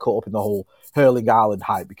to get caught up in the whole Erling Haaland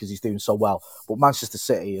hype because he's doing so well. But Manchester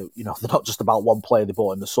City, they're not just about one player they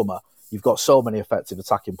bought in the summer. You've got so many effective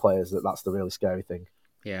attacking players that's the really scary thing.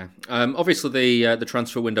 Yeah. Obviously, the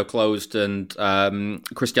transfer window closed, and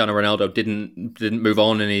Cristiano Ronaldo didn't move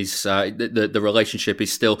on, and he's the relationship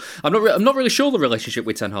is still. I'm not really sure the relationship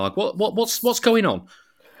with Ten Hag. What's going on?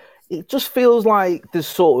 It just feels like there's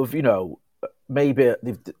sort of maybe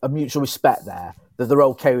a mutual respect there, that they're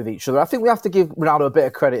okay with each other. I think we have to give Ronaldo a bit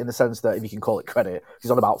of credit in the sense that, if you can call it credit, he's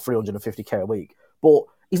on about 350k a week. But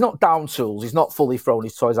he's not down tools. He's not fully thrown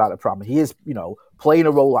his toys out of the pram. He is, playing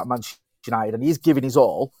a role at Manchester United, and he's giving his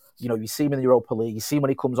all. You see him in the Europa League. You see him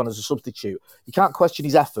when he comes on as a substitute. You can't question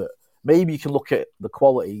his effort. Maybe you can look at the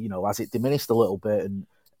quality, has it diminished a little bit? And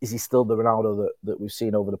is he still the Ronaldo that we've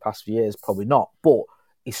seen over the past few years? Probably not. But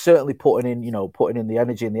he's certainly putting in the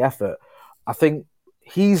energy and the effort. I think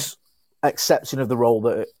he's accepting of the role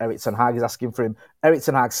that Erik ten Hag is asking for him. Erik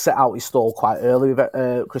ten Hag set out his stall quite early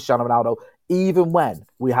with Cristiano Ronaldo, even when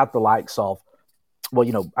we had the likes of,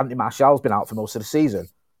 Anthony Martial's been out for most of the season.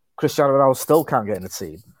 Cristiano Ronaldo still can't get in the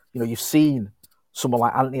team. You've seen someone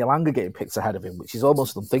like Anthony Elanga getting picked ahead of him, which is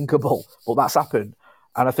almost unthinkable, but that's happened.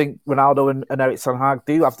 And I think Ronaldo and Erik ten Hag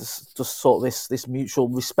do have this mutual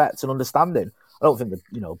respect and understanding. I don't think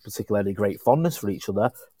they're, particularly great fondness for each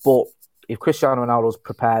other, but if Cristiano Ronaldo's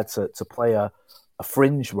prepared to play a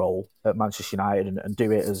fringe role at Manchester United and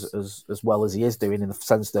do it as well as he is doing, in the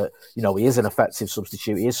sense that, he is an effective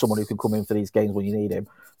substitute, he is someone who can come in for these games when you need him,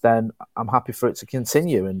 then I'm happy for it to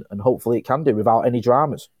continue, and hopefully it can do without any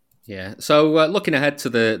dramas. Yeah. So looking ahead to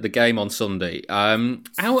the game on Sunday,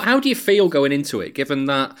 how do you feel going into it, given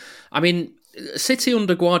that, City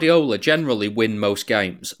under Guardiola generally win most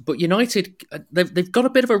games, but United, they've got a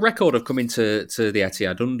bit of a record of coming to the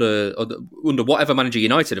Etihad under whatever manager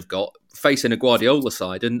United have got, facing a Guardiola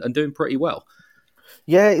side and doing pretty well.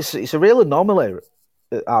 Yeah, it's a real anomaly,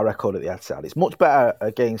 our record at the Etihad. It's much better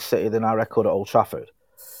against City than our record at Old Trafford,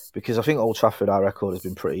 because I think Old Trafford, our record has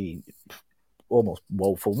been pretty almost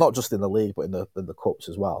woeful, not just in the league but in the cups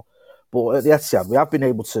as well. But at the Etihad, we have been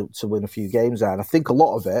able to win a few games there. And I think a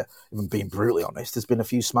lot of it, even being brutally honest, there's been a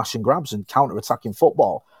few smash and grabs and counter-attacking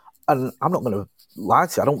football. And I'm not going to lie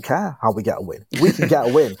to you, I don't care how we get a win. We can get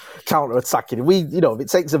a win counter-attacking. If it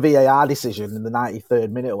takes a VAR decision in the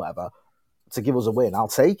 93rd minute or whatever to give us a win, I'll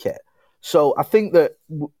take it. So I think that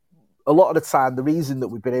a lot of the time, the reason that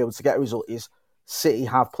we've been able to get a result is City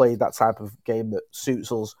have played that type of game that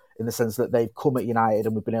suits us, in the sense that they've come at United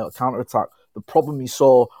and we've been able to counter-attack. The problem you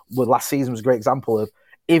saw with last season was a great example of,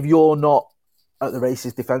 if you're not at the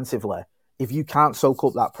races defensively, if you can't soak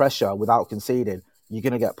up that pressure without conceding, you're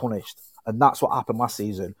going to get punished. And that's what happened last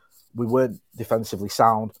season. We weren't defensively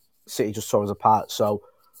sound. City just tore us apart. So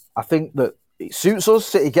I think that it suits us,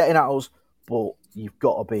 City getting at us, but you've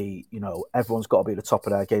got to be, everyone's got to be at the top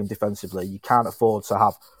of their game defensively. You can't afford to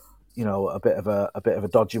have, a bit of a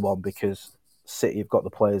dodgy one, because City have got the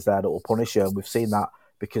players there that will punish you. And we've seen that,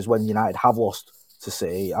 because when United have lost to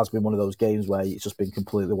City, it has been one of those games where it's just been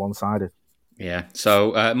completely one-sided. Yeah,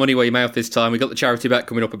 so money where your mouth this time. We've got the charity bet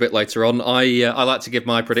coming up a bit later on. I like to give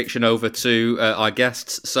my prediction over to our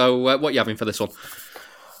guests. So what are you having for this one?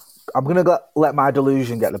 I'm going to let my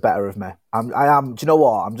delusion get the better of me. I am. Do you know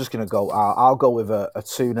what? I'm just going to go. I'll go with a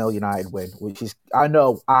 2-0 United win, which is, I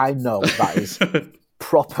know that is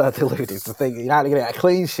proper deluded to think United are going to get a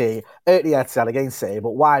clean sheet at the Etihad against City,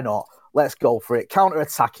 but why not? Let's go for it.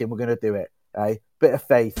 Counter-attacking, we're going to do it. Bit of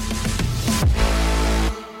faith.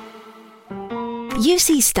 You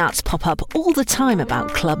see stats pop up all the time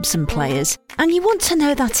about clubs and players, and you want to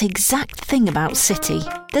know that exact thing about City.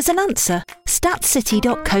 There's an answer.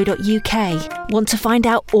 Statscity.co.uk. Want to find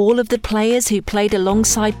out all of the players who played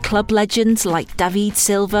alongside club legends like David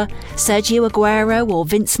Silva, Sergio Aguero or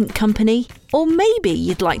Vincent Kompany? Or maybe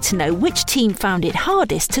you'd like to know which team found it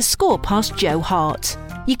hardest to score past Joe Hart.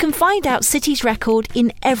 You can find out City's record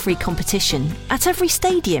in every competition, at every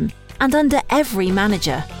stadium, and under every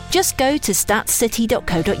manager. Just go to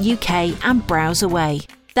statscity.co.uk and browse away.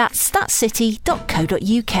 That's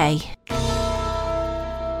statscity.co.uk.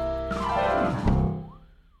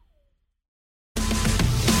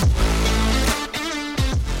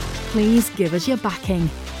 Please give us your backing.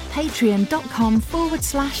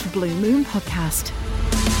 Patreon.com/Blue Moon Podcast.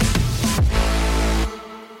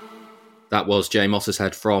 That was Jay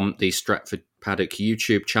Mottershead from the Stretford Paddock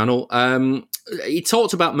YouTube channel. He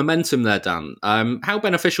talked about momentum there, Dan. How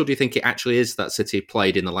beneficial do you think it actually is that City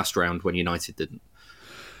played in the last round when United didn't?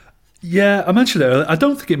 Yeah, I mentioned it earlier. I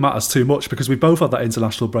don't think it matters too much, because we both had that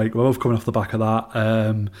international break. We're both coming off the back of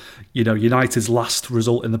that. United's last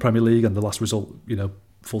result in the Premier League and the last result,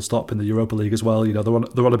 full stop, in the Europa League as well.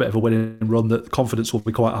 They're on a bit of a winning run. That confidence will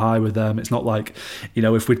be quite high with them. It's not like,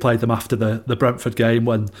 if we'd played them after the Brentford game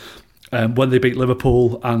when they beat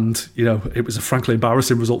Liverpool, and it was a frankly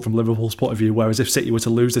embarrassing result from Liverpool's point of view. Whereas if City were to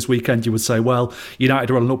lose this weekend, you would say, well,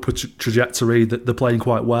 United are on an upward trajectory. That they're playing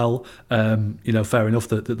quite well. Fair enough.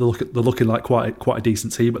 That they're looking like quite a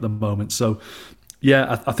decent team at the moment. So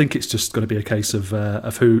yeah, I think it's just going to be a case of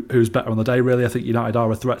who's better on the day. Really, I think United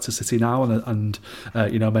are a threat to City now, and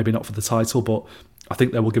maybe not for the title, but I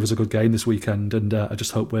think they will give us a good game this weekend, and I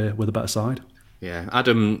just hope we're the better side. Yeah,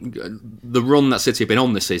 Adam, the run that City have been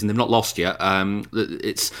on this season, they've not lost yet.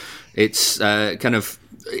 It's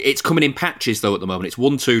coming in patches though at the moment. It's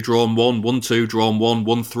 1-2 drawn 1, 1-2 drawn 1,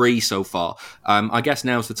 1-3 so far. I guess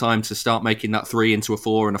now's the time to start making that 3 into a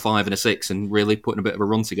 4 and a 5 and a 6 and really putting a bit of a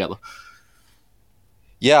run together.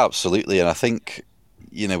 Yeah, absolutely. And I think,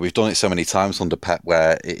 we've done it so many times under Pep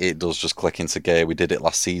where it does just click into gear. We did it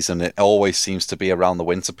last season. It always seems to be around the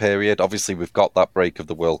winter period. Obviously, we've got that break of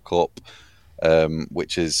the World Cup,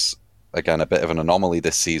 which is again, a bit of an anomaly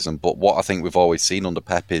this season. But what I think we've always seen under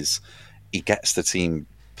Pep is he gets the team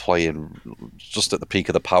playing just at the peak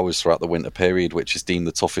of the powers throughout the winter period, which is deemed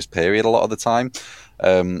the toughest period a lot of the time.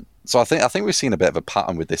 So I think we've seen a bit of a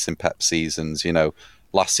pattern with this in Pep seasons.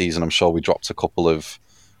 Last season, I'm sure we dropped a couple of,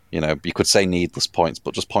 you could say needless points,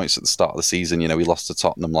 but just points at the start of the season. We lost to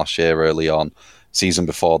Tottenham last year early on. Season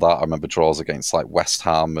before that, I remember draws against like West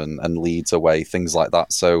Ham and Leeds away, things like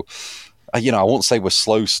that. So, I won't say we're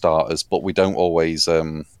slow starters, but we don't always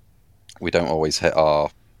hit our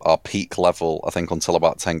peak level, I think, until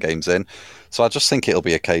about 10 games in. So I just think it'll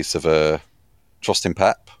be a case of trusting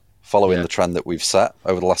Pep, following the trend that we've set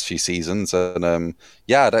over the last few seasons. And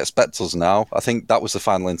I'd expect us now. I think that was the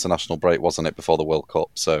final international break, wasn't it, before the World Cup?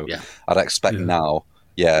 So I'd expect now,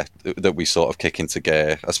 that we sort of kick into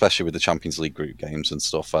gear, especially with the Champions League group games and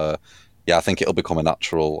stuff. I think it'll become a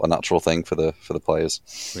natural thing for the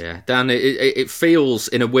players. Yeah, Dan, it feels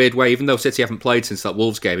in a weird way, even though City haven't played since that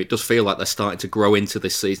Wolves game, it does feel like they're starting to grow into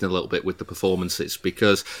this season a little bit with the performances,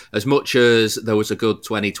 because as much as there was a good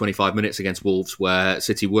 20-25 minutes against Wolves where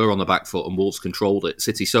City were on the back foot and Wolves controlled it,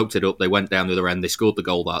 City soaked it up, they went down the other end, they scored the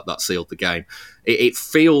goal that sealed the game. It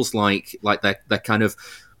feels like they're kind of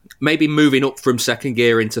maybe moving up from second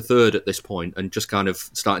gear into third at this point and just kind of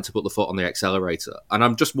starting to put the foot on the accelerator. And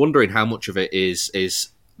I'm just wondering how much of it is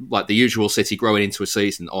like the usual City growing into a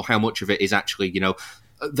season, or how much of it is actually,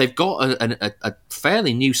 they've got a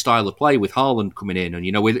fairly new style of play with Haaland coming in and,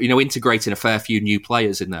 integrating a fair few new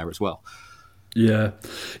players in there as well. Yeah.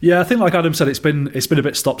 I think, like Adam said, it's been a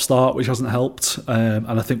bit stop-start, which hasn't helped. And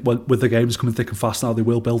I think with the games coming thick and fast now, they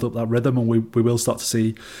will build up that rhythm, and we will start to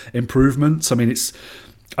see improvements. I mean,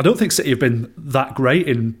 I don't think City have been that great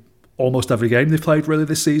in almost every game they've played really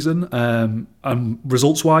this season. And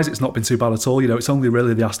results-wise, it's not been too bad at all. It's only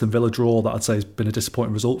really the Aston Villa draw that I'd say has been a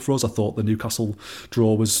disappointing result for us. I thought the Newcastle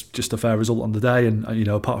draw was just a fair result on the day, and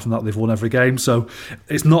apart from that, they've won every game. So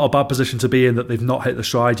it's not a bad position to be in that they've not hit the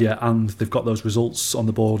stride yet, and they've got those results on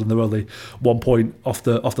the board, and they're only 1 point off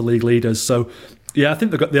the league leaders. So yeah, I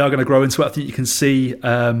think they are going to grow into it. I think you can see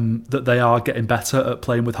that they are getting better at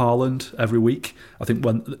playing with Haaland every week. I think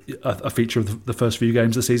when a feature of the first few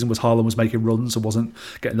games of the season was Haaland was making runs and wasn't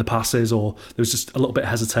getting the passes, or there was just a little bit of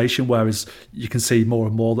hesitation, whereas you can see more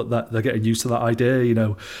and more that they're getting used to that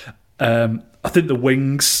idea. I think the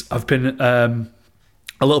wings have been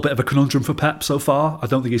a little bit of a conundrum for Pep so far. I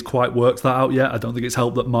don't think he's quite worked that out yet. I don't think it's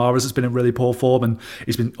helped that Mahrez has been in really poor form, and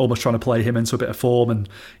he's been almost trying to play him into a bit of form. And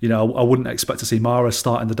I wouldn't expect to see Mahrez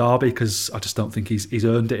start in the derby, because I just don't think he's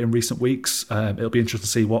earned it in recent weeks. It'll be interesting to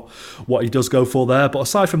see what he does go for there. But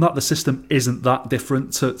aside from that, the system isn't that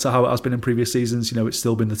different to how it has been in previous seasons. It's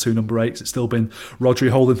still been the two number 8s. It's still been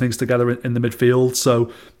Rodri holding things together in the midfield.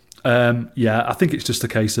 So I think it's just a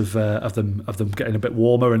case of them getting a bit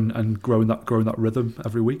warmer and growing that rhythm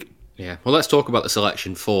every week. Yeah, well, let's talk about the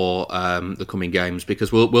selection for the coming games,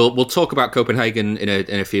 because we'll talk about Copenhagen in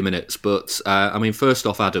a few minutes. But first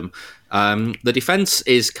off, Adam, the defence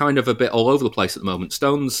is kind of a bit all over the place at the moment.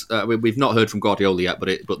 Stones, we've not heard from Guardiola yet,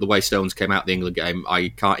 but the way Stones came out the England game, I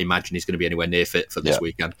can't imagine he's going to be anywhere near fit for this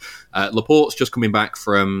weekend. Laporte's just coming back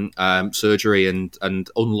from surgery and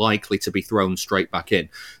unlikely to be thrown straight back in.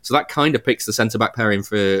 So that kind of picks the centre back pairing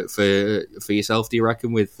for yourself, do you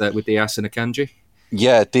reckon, with Diaz and Akanji?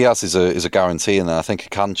 Yeah, Diaz is a guarantee, and I think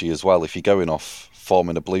Akanji as well. If you're going off form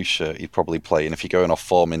in a blue shirt, he'd probably play, and if you're going off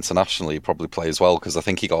form internationally, he'd probably play as well, because I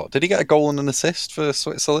think did he get a goal and an assist for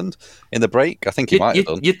Switzerland in the break? I think he might have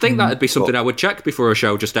done. You'd think that'd be something I would check before a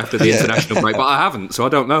show just after the international break, but I haven't, so I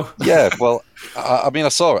don't know. Yeah, well, I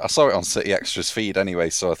saw it on City Extra's feed anyway,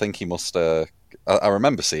 so I think he must. I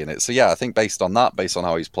remember seeing it, so yeah, I think based on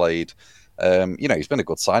how he's played, he's been a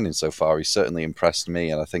good signing so far. He's certainly impressed me,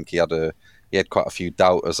 and I think he had quite a few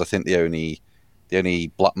doubters. I think the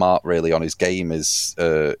only black mark really on his game is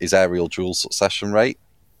his aerial dual succession rate.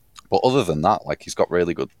 But other than that, he's got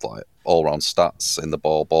really good all round stats in the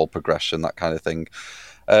ball progression, that kind of thing.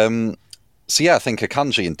 I think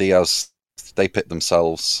Akanji and Diaz, they pick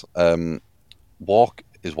themselves. Is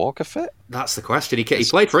Walker fit? That's the question. He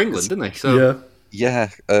played for England, didn't he? So yeah.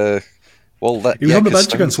 He was on the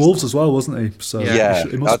bench against Wolves as well, wasn't he? So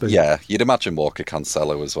it must be. Yeah, you'd imagine Walker,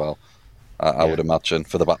 Cancelo as well. I would imagine,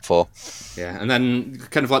 for the back four. Yeah, and then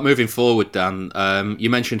kind of moving forward, Dan, you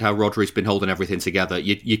mentioned how Rodri's been holding everything together.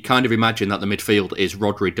 You kind of imagine that the midfield is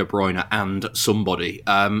Rodri, De Bruyne and somebody.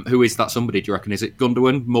 Who is that somebody, do you reckon? Is it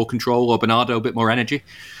Gundogan, more control, or Bernardo, a bit more energy?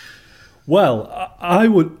 Well, I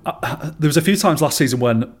would... there was a few times last season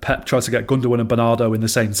when Pep tried to get Gundogan and Bernardo in the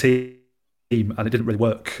same team, and it didn't really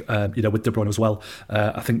work, with De Bruyne as well.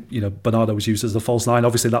 I think, Bernardo was used as the false nine.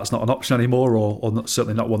 Obviously, that's not an option anymore, or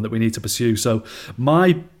certainly not one that we need to pursue. So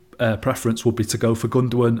my preference would be to go for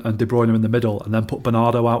Gundogan and De Bruyne in the middle, and then put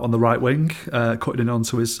Bernardo out on the right wing, cutting in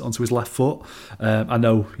onto his left foot. I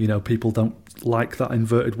know, people don't like that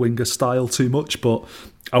inverted winger style too much, but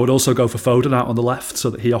I would also go for Foden out on the left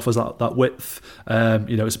so that he offers that width.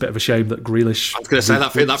 It's a bit of a shame that Grealish... I was going to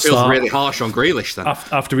say, that feels really harsh on Grealish then.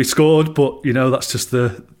 After he scored, but, that's just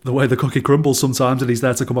the way the cookie crumbles sometimes, and he's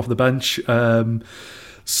there to come off the bench.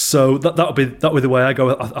 So that would be the way I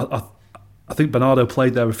go. I think Bernardo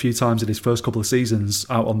played there a few times in his first couple of seasons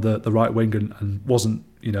out on the right wing and wasn't,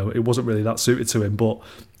 it wasn't really that suited to him, but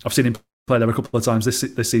I've seen him play there a couple of times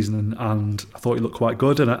this season, and I thought he looked quite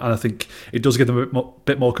good, and I think it does give them a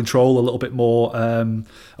bit more control, a little bit more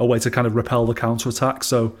a way to kind of repel the counter-attack.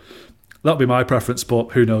 So that'll be my preference,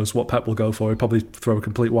 but who knows what Pep will go for. He'll probably throw a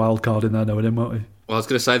complete wild card in there, knowing him, won't he? Well, I was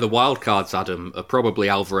going to say the wild cards, Adam, are probably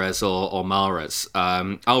Alvarez or Mahrez.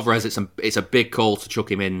 Alvarez, it's a big call to chuck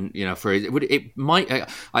him in. It might.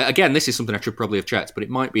 Again, this is something I should probably have checked, but it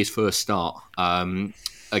might be his first start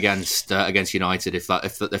against United if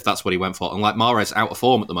that's what he went for. And like Mahrez out of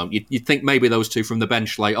form at the moment, you'd think maybe those two from the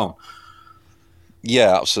bench late on.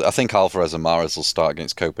 Yeah, absolutely. I think Alvarez and Mahrez will start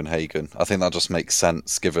against Copenhagen. I think that just makes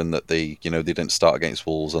sense given that they didn't start against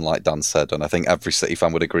Wolves, and like Dan said, and I think every City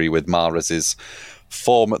fan would agree with Mahrez's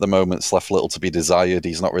form at the moment's left little to be desired.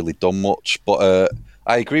 He's not really done much, but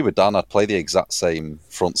I agree with Dan. I'd play the exact same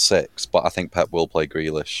front six, but I think Pep will play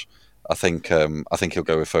Grealish. I think he'll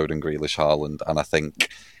go with Foden, Grealish, Haaland, and I think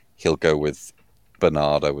he'll go with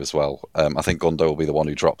Bernardo as well. I think Gundo will be the one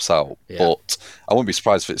who drops out, but I wouldn't be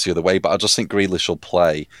surprised if it's the other way. But I just think Grealish will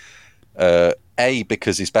play.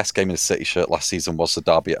 Because his best game in a City shirt last season was the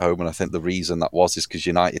derby at home, and I think the reason that is because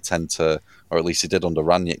United tend to, or at least he did under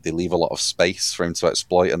Ranić, they leave a lot of space for him to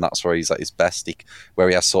exploit, and that's where he's at his best, where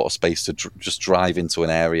he has sort of space to just drive into an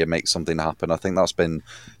area, make something happen. I think that's been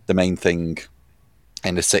the main thing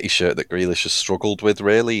in the City shirt that Grealish has struggled with,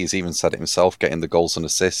 really. He's even said it himself, getting the goals and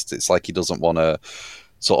assists. It's like he doesn't want to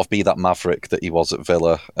sort of be that maverick that he was at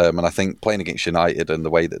Villa. And I think playing against United and the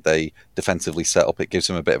way that they defensively set up, it gives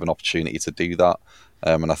him a bit of an opportunity to do that.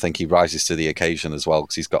 And I think he rises to the occasion as well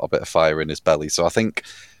because he's got a bit of fire in his belly. So I think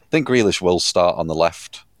Grealish will start on the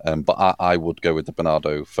left, but I would go with the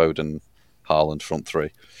Bernardo, Foden, Haaland front three.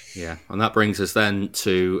 Yeah, and that brings us then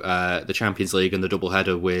to the Champions League and the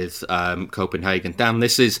doubleheader with Copenhagen. Dan,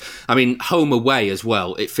 this is, home away as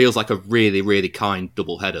well. It feels like a really, really kind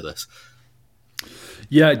doubleheader, this.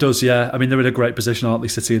 Yeah, it does. Yeah, they're in a great position, aren't they?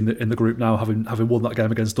 City in the group now, having won that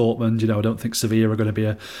game against Dortmund. I don't think Sevilla are going to be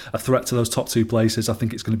a threat to those top two places. I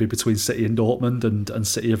think it's going to be between City and Dortmund, and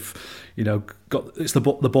City have, got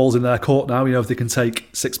the balls in their court now. If they can take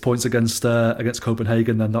 6 points against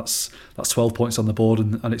Copenhagen, then that's 12 points on the board,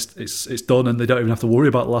 and it's done. And they don't even have to worry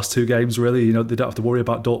about the last two games really. They don't have to worry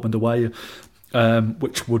about Dortmund away.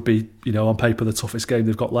 Which would be, on paper the toughest game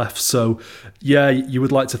they've got left. So, yeah, you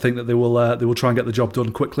would like to think that they will try and get the job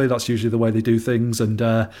done quickly. That's usually the way they do things, and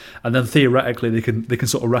then theoretically they can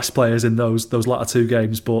sort of rest players in those latter two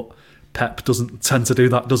games. But Pep doesn't tend to do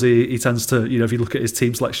that, does he? He tends to, if you look at his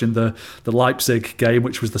team selection, the Leipzig game,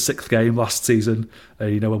 which was the sixth game last season,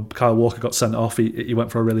 when Kyle Walker got sent off, he went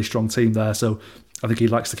for a really strong team there. So I think he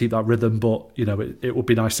likes to keep that rhythm, but it would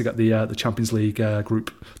be nice to get the Champions League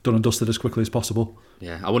group done and dusted as quickly as possible.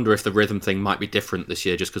 Yeah, I wonder if the rhythm thing might be different this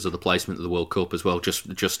year just because of the placement of the World Cup as well,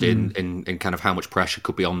 just in kind of how much pressure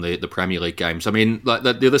could be on the Premier League games.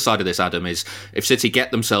 The other side of this, Adam, is if City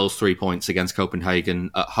get themselves 3 points against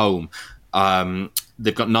Copenhagen at home,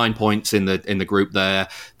 they've got 9 points in the group there.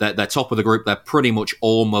 They're top of the group. They're pretty much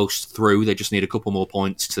almost through. They just need a couple more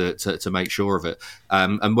points to make sure of it.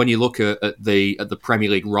 And when you look at the Premier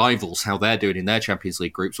League rivals, how they're doing in their Champions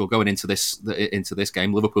League groups, well, going into this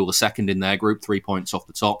game, Liverpool are second in their group, 3 points off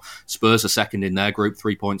the top. Spurs are second in their group,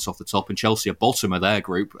 3 points off the top, and Chelsea are bottom of their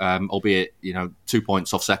group, albeit 2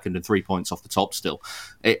 points off second and 3 points off the top still.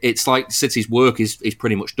 It's like City's work is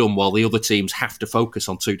pretty much done, while the other teams have to focus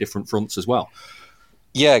on two different fronts as well.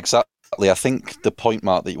 Yeah, exactly. I think the point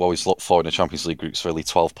mark that you always look for in a Champions League group is really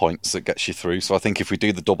 12 points that gets you through. So I think if we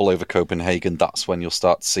do the double over Copenhagen, that's when you'll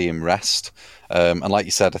start to see him rest. And like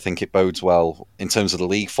you said, I think it bodes well in terms of the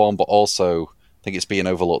league form, but also I think it's being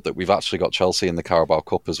overlooked that we've actually got Chelsea in the Carabao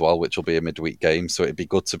Cup as well, which will be a midweek game. So it'd be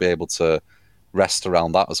good to be able to rest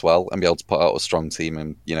around that as well and be able to put out a strong team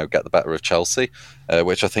and get the better of Chelsea,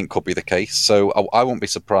 which I think could be the case. So I won't be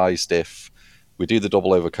surprised if we do the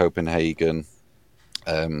double over Copenhagen,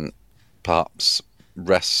 perhaps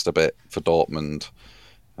rest a bit for Dortmund,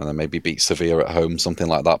 and then maybe beat Sevilla at home, something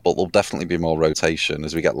like that. But there'll definitely be more rotation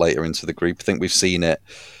as we get later into the group. I think we've seen it.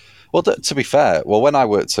 Well, to be fair, when I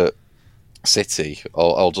worked at City,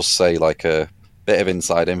 I'll just say like a bit of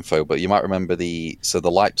inside info, but you might remember the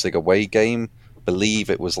Leipzig away game. I believe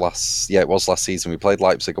it was last season. We played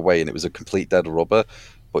Leipzig away and it was a complete dead rubber,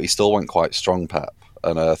 but he still went quite strong, Pep.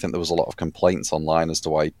 And I think there was a lot of complaints online as to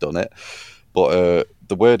why he'd done it. But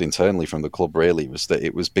the word internally from the club really was that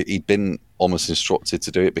he'd been almost instructed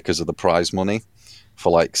to do it because of the prize money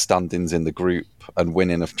for like standings in the group and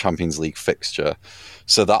winning a Champions League fixture.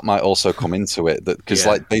 So that might also come into it, that because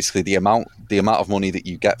like basically the amount of money that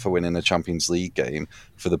you get for winning a Champions League game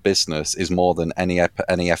for the business is more than any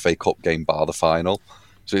FA Cup game bar the final.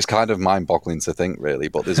 So it's kind of mind-boggling to think, really.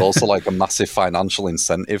 But there's also like a massive financial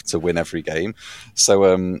incentive to win every game.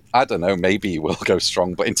 So I don't know, maybe he will go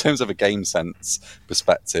strong. But in terms of a game sense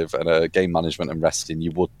perspective and a game management and resting,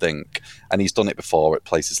 you would think, and he's done it before at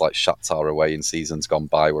places like Shakhtar away in seasons gone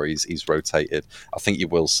by where he's rotated. I think you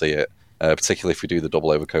will see it. Particularly if we do the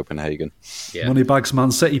double over Copenhagen. Yeah. Moneybags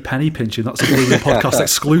Man City penny pinching. That's a Blue Moon podcast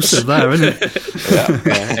exclusive there, isn't it?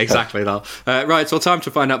 yeah, exactly that. Right, so time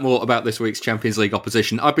to find out more about this week's Champions League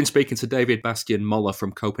opposition. I've been speaking to David Bastian-Møller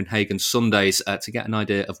from Copenhagen Sundays to get an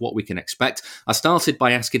idea of what we can expect. I started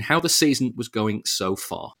by asking how the season was going so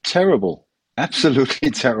far. Terrible.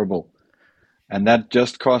 Absolutely terrible. And that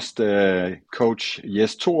just cost coach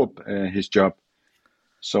Jes Torup his job.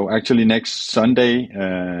 So actually next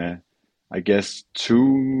Sunday... I guess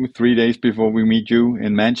 2-3 days before we meet you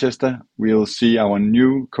in Manchester, we'll see our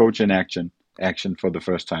new coach in action for the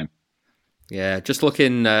first time. Yeah, just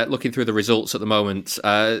looking through the results at the moment,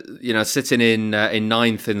 sitting in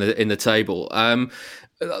ninth in the table.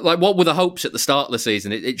 Like, what were the hopes at the start of the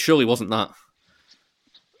season? It surely wasn't that.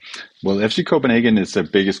 Well, FC Copenhagen is the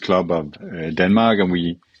biggest club of Denmark, and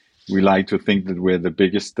we like to think that we're the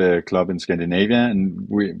biggest club in Scandinavia, and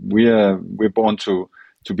we're born to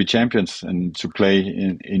be champions and to play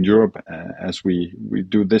in Europe as we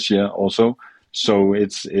do this year also. So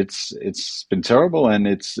it's been terrible, and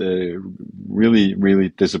it's really, really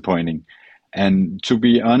disappointing. And to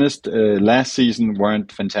be honest, last season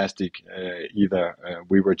weren't fantastic either.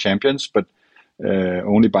 We were champions, but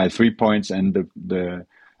only by 3 points, and the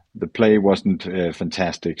play wasn't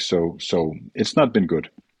fantastic. So it's not been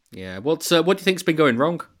good. Yeah. What do you think's been going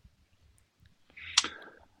wrong?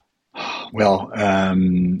 Well,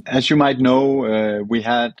 as you might know, we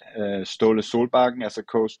had Ståle Solbakken as a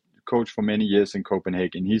coach for many years in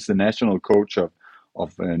Copenhagen. He's the national coach of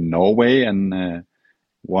Norway and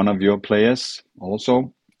one of your players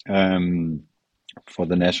also for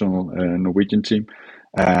the national Norwegian team.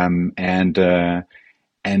 And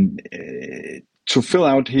to fill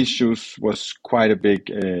out his shoes was quite a big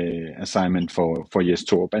assignment for Jes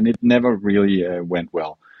Torup, and it never really went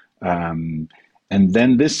well. And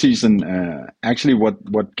then this season, actually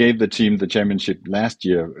what gave the team the championship last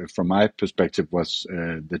year, from my perspective, was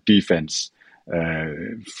the defense.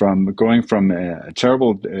 From going from a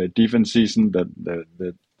terrible defense season,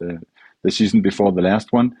 the season before the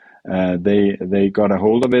last one, they got a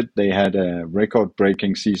hold of it. They had a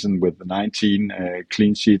record-breaking season with 19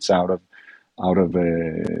 clean sheets out of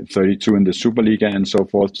 32 in the Superliga and so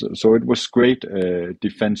forth. So it was great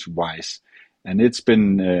defense-wise. And it's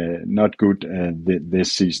been not good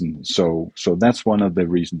this season. So that's one of the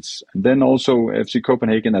reasons. And then also FC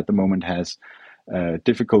Copenhagen at the moment has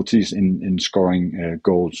difficulties in scoring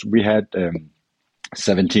goals. We had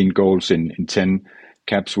 17 goals in 10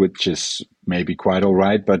 caps, which is maybe quite all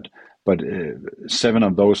right, but 7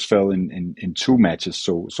 of those fell in 2 matches.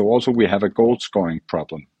 So also we have a goal scoring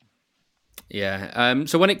problem. Yeah.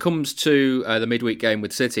 So when it comes to the midweek game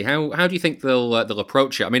with City, how do you think they'll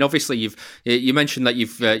approach it? I mean, obviously you mentioned that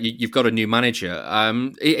you've got a new manager.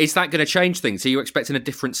 Is that going to change things? Are you expecting a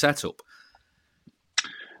different setup?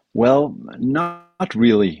 Well, not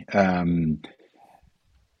really.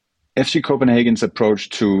 FC Copenhagen's approach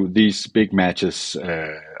to these big matches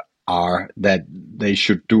are that they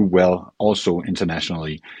should do well also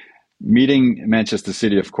internationally. Meeting Manchester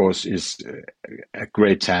City, of course, is a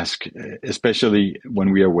great task, especially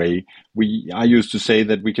when we are away. I used to say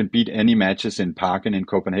that we can beat any matches in Parken in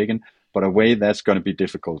Copenhagen, but away that's going to be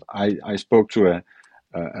difficult. I spoke to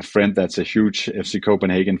a friend that's a huge FC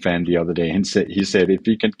Copenhagen fan the other day, and he said if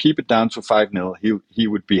he can keep it down to 5-0, he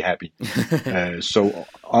would be happy. So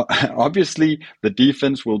obviously the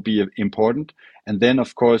defense will be important. And then,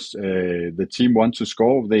 of course, the team wants to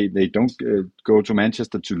score. They don't go to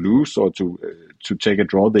Manchester to lose or to take a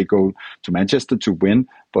draw. They go to Manchester to win.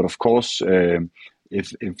 But of course,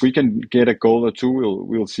 if we can get a goal or two,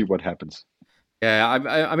 we'll see what happens. Yeah,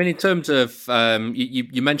 I mean, in terms of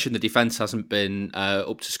you mentioned the defence hasn't been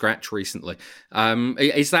up to scratch recently.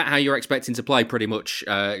 Is that how you're expecting to play? Pretty much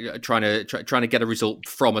trying to get a result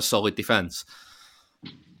from a solid defence.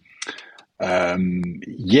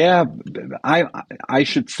 Yeah, I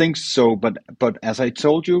should think so. But as I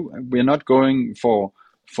told you, we're not going for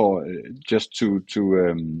just to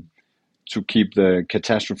keep the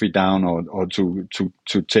catastrophe down or to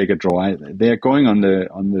take a draw. They're going on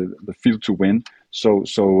the field to win. So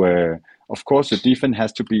of course the defense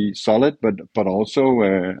has to be solid, but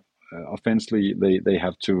also offensively they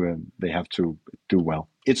have to do well.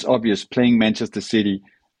 It's obvious playing Manchester City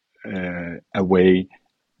away.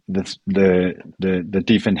 The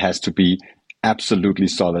defense has to be absolutely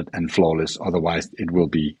solid and flawless. Otherwise, it will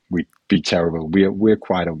be terrible. We're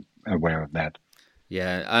quite aware of that.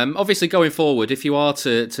 Yeah. Obviously, going forward, if you are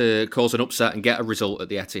to cause an upset and get a result at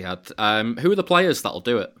the Etihad, who are the players that'll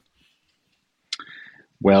do it?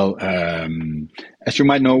 Well, as you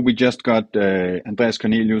might know, we just got Andreas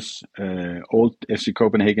Cornelius, old FC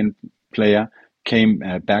Copenhagen player, came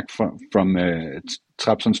back from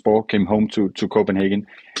Trabzonspor, came home to Copenhagen.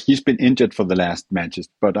 He's been injured for the last matches,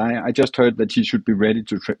 but I just heard that he should be ready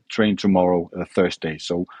to train tomorrow, Thursday.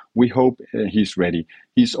 So we hope he's ready.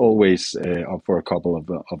 He's always up for a couple of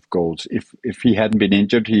goals. If he hadn't been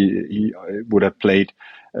injured, he would have played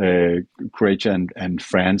Croatia and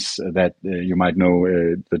France that you might know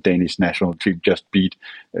the Danish national team just beat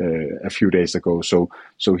a few days ago. So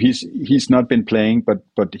he's not been playing,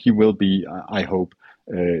 but he will be, I hope,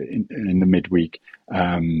 in the midweek.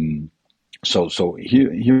 So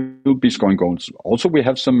he will be scoring goals. Also, we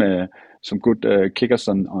have some good kickers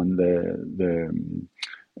on the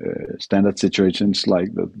standard situations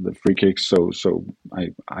like the free kicks. So a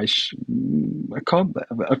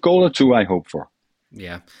goal or two I hope for.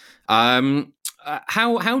 Yeah. How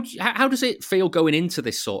does it feel going into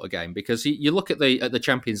this sort of game? Because you look at the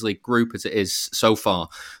Champions League group as it is so far.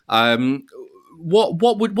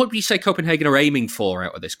 What would you say Copenhagen are aiming for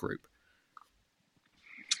out of this group?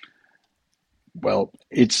 Well,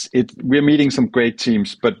 we're meeting some great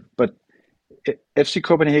teams, but FC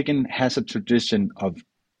Copenhagen has a tradition of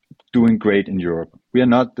doing great in Europe. We are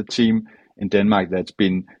not the team in Denmark that's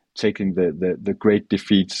been taking the great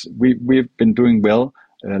defeats. We've been doing well.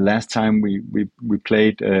 Last time we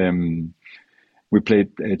played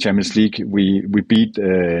Champions League, we beat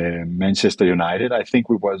Manchester United. I think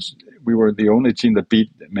we were the only team that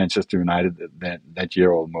beat Manchester United that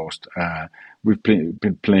year almost. We've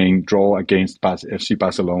been playing draw against FC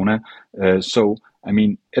Barcelona. So I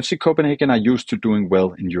mean, FC Copenhagen are used to doing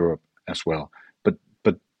well in Europe as well. But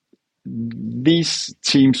these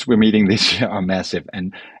teams we're meeting this year are massive,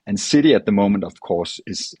 and City at the moment, of course,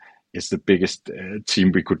 is the biggest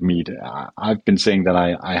team we could meet. I've been saying that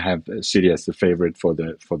I have City as the favorite for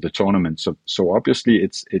the tournament. So obviously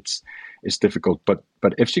it's difficult. But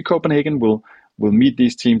FC Copenhagen will meet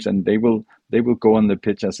these teams, and they will go on the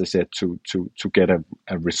pitch, as I said, to get a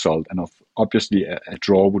result. And obviously a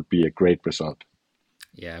draw would be a great result.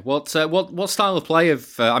 Yeah. What style of play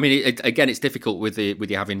of? I mean, again, it's difficult with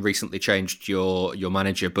you having recently changed your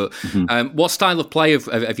manager. But what style of play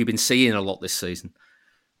have you been seeing a lot this season?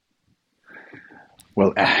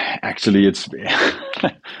 Well, actually,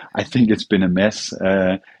 I think it's been a mess.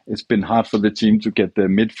 It's been hard for the team to get the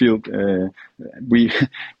midfield. We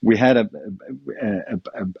had a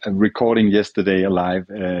recording yesterday, a live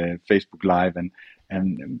Facebook Live,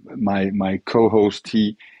 and my co-host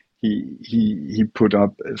he put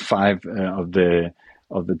up 5 of the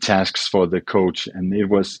tasks for the coach, and it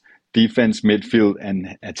was defense, midfield,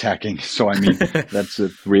 and attacking. So I mean, that's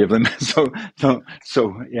 3 of them. So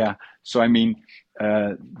yeah. So I mean.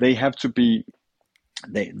 They have to be.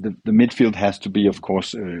 The midfield has to be, of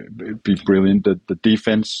course, be brilliant. The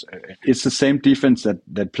defense, it's the same defense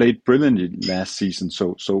that played brilliantly last season.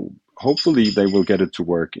 So hopefully they will get it to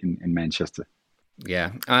work in Manchester.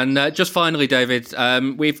 Yeah, and just finally, David,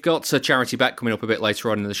 we've got a charity bet coming up a bit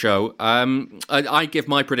later on in the show. I give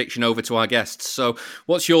my prediction over to our guests. So,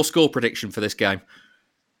 what's your score prediction for this game?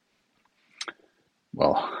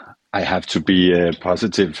 Well, I have to be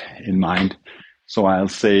positive in mind. So I'll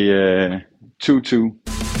say 2-2.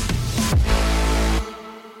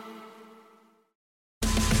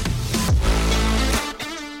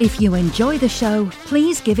 If you enjoy the show,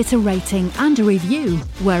 please give it a rating and a review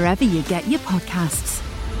wherever you get your podcasts.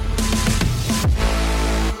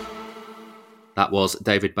 That was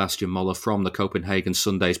David Bastian-Møller from the Copenhagen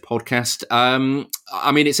Sundays podcast.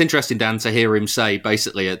 I mean, it's interesting, Dan, to hear him say,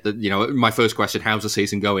 basically, my first question, how's the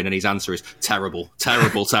season going? And his answer is terrible. So,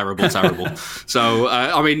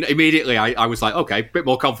 I mean, immediately I was like, okay, a bit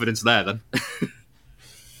more confidence there then.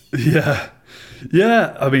 Yeah.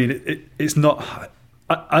 I mean, it's not.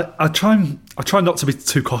 I try not to be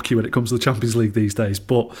too cocky when it comes to the Champions League these days,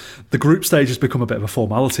 but the group stage has become a bit of a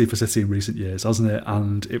formality for City in recent years, hasn't it?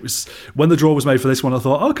 And it was when the draw was made for this one, I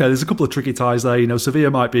thought, okay, there's a couple of tricky ties there. You know,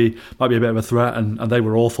 Sevilla might be a bit of a threat, and they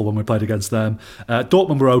were awful when we played against them.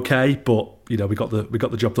 Dortmund were okay, but you know, we got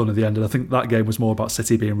the job done in the end. And I think that game was more about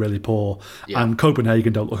City being really poor, and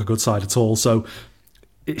Copenhagen don't look a good side at all. So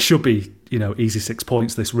it should be, you know, easy 6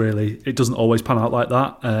 points. This really, it doesn't always pan out like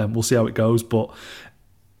that. We'll see how it goes, but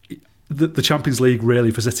the Champions League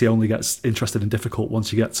really for City only gets interesting and difficult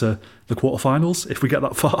once you get to the quarterfinals, if we get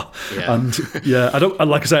that far. And I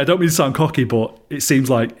don't mean to sound cocky, but it seems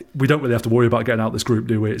like we don't really have to worry about getting out this group,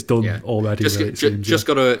 do we? It's done already. Just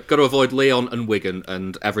got to avoid Lyon and Wigan,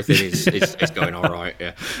 and everything is going all right.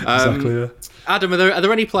 Exactly. Adam, are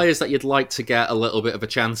there any players that you'd like to get a little bit of a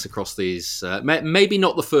chance across these? Maybe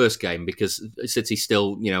not the first game, because City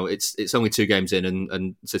still, you know, it's only 2 games in,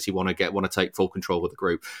 and City want to take full control of the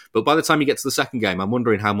group. But by the time you get to the second game, I'm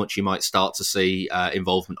wondering how much you might start to see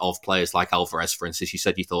involvement of players like Alvarez, for instance. You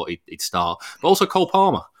said you thought he'd start, but also Cole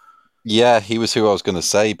Palmer. Yeah, he was who I was going to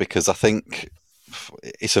say, because I think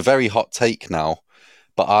it's a very hot take now,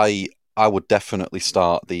 but I would definitely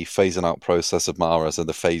start the phasing out process of Mahrez and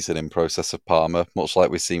the phasing in process of Palmer, much like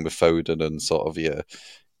we've seen with Foden and sort of your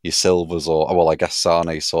Silvers, I guess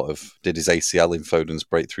Sane sort of did his ACL in Foden's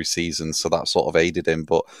breakthrough season, so that sort of aided him.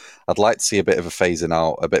 But I'd like to see a bit of a phasing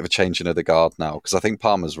out, a bit of a changing of the guard now, because I think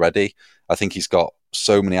Palmer's ready. I think he's got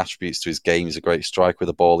so many attributes to his game. He's a great striker with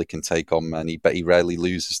the ball. He can take on men. He rarely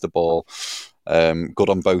loses the ball. Good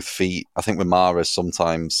on both feet. I think with Mahrez,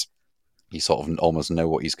 sometimes you sort of almost know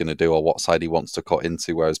what he's going to do or what side he wants to cut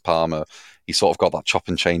into, whereas Palmer, he sort of got that chop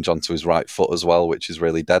and change onto his right foot as well, which is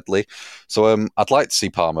really deadly. So I'd like to see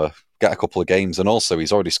Palmer get a couple of games, and also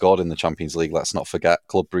he's already scored in the Champions League. Let's not forget,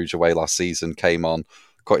 Club Brugge away last season, came on,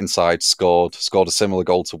 cut inside, scored a similar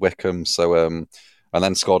goal to Wickham, so and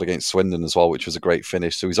then scored against Swindon as well, which was a great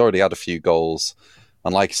finish. So he's already had a few goals.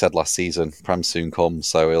 And like you said last season, Prem soon comes,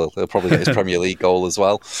 so he'll probably get his Premier League goal as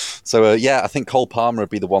well. So, I think Cole Palmer would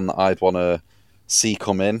be the one that I'd want to see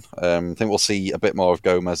come in. I think we'll see a bit more of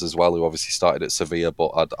Gomez as well, who obviously started at Sevilla, but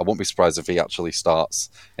I won't be surprised if he actually starts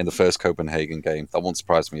in the first Copenhagen game. That won't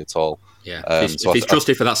surprise me at all. Yeah, if he's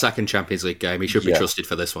trusted for that second Champions League game, he should be trusted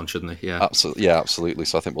for this one, shouldn't he? Yeah, absolutely.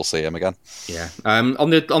 So I think we'll see him again. Yeah. On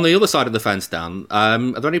the other side of the fence, Dan, are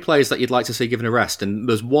there any players that you'd like to see given a rest? And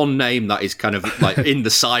there's one name that is kind of like in the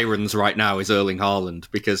sirens right now is Erling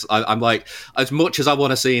Haaland, because I'm like, as much as I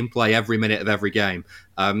want to see him play every minute of every game,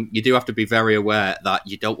 you do have to be very aware that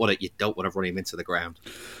you don't want to run him into the ground.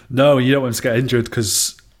 No, you don't want him to get injured,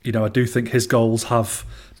 because you know I do think his goals have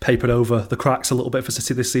papered over the cracks a little bit for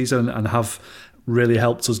City this season and have really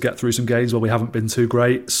helped us get through some games where we haven't been too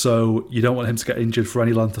great. So you don't want him to get injured for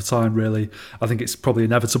any length of time, really. I think it's probably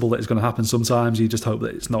inevitable that it's going to happen sometimes. You just hope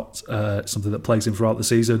that it's not something that plagues him throughout the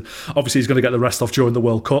season. Obviously, he's going to get the rest off during the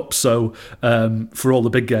World Cup. So for all the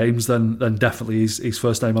big games, then definitely he's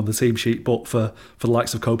first name on the team sheet. But for the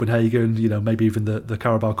likes of Copenhagen, you know, maybe even the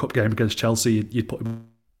Carabao Cup game against Chelsea, you'd put him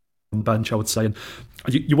on the bench, I would say. And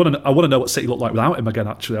I want to know what City look like without him again,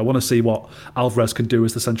 actually. I want to see what Alvarez can do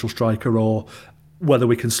as the central striker, or whether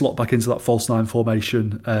we can slot back into that false nine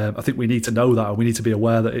formation. I think we need to know that, and we need to be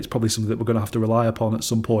aware that it's probably something that we're going to have to rely upon at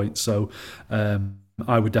some point. So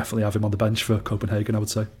I would definitely have him on the bench for Copenhagen, I would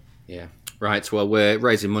say. Yeah. Right, well, we're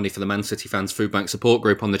raising money for the Man City Fans Food Bank Support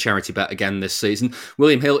Group on the charity bet again this season.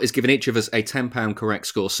 William Hill is giving each of us a £10 correct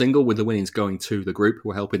score single, with the winnings going to the group, who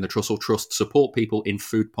are helping the Trussell Trust support people in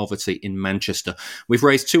food poverty in Manchester. We've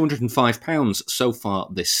raised £205 so far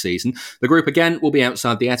this season. The group again will be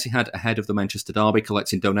outside the Etihad ahead of the Manchester derby,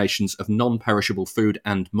 collecting donations of non-perishable food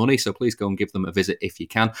and money, so please go and give them a visit if you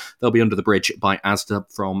can. They'll be under the bridge by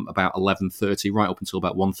Asda from about 11:30 right up until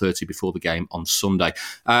about 1:30 before the game on Sunday.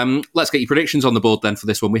 Let's get your predictions on the board then for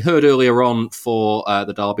this one. We heard earlier on for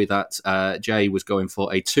the derby that Jay was going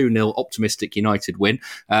for a 2-0 optimistic United win,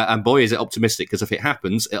 and boy is it optimistic, because if it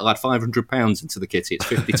happens it'll add £500 into the kitty. It's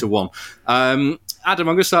 50-1. Adam, I'm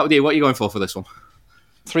going to start with you. What are you going for this one?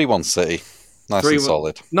 3-1 City. Nice and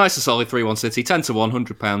solid. Nice and solid, 3-1 City. 10-1,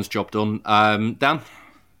 £100, job done. Dan?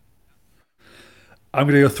 I'm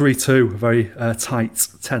going to go 3-2. Very tight.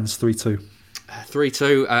 10s 3-2.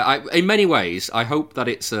 3-2. In many ways, I hope that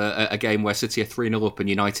it's a game where City are 3-0 up and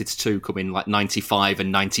United's 2 come in like 95 and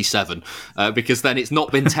 97, because then it's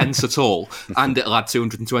not been tense at all, and it'll add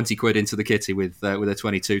 220 quid into the kitty with a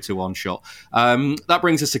 22-1 shot. That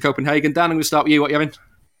brings us to Copenhagen. Dan, I'm going to start with you. What are you having?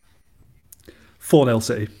 4-0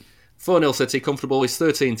 City. 4-0 City. Comfortable is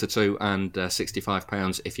 13-2 and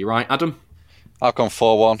 £65 if you're right. Adam? I've gone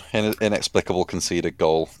 4-1, inexplicable conceded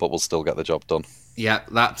goal, but we'll still get the job done. Yeah,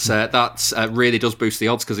 that really does boost the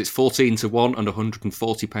odds because it's 14-1 and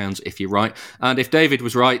 £140 if you're right. And if David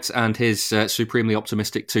was right and his supremely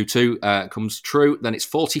optimistic 2-2 comes true, then it's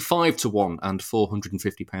 45-1 and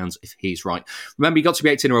 £450 if he's right. Remember, you've got to be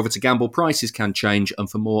 18 or over to gamble. Prices can change.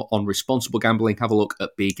 And for more on responsible gambling, have a look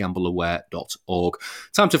at begambleaware.org.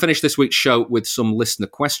 Time to finish this week's show with some listener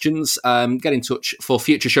questions. Get in touch for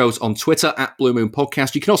future shows on Twitter at Blue Moon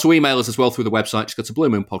Podcast. You can also email us as well through the website. Just go to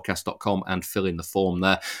bluemoonpodcast.com and fill in the form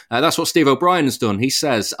there. That's what Steve O'Brien has done. He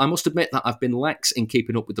says, I must admit that I've been lax in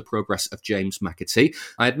keeping up with the progress of James McAtee.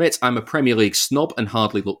 I admit I'm a Premier League snob and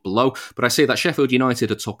hardly look below, but I see that Sheffield United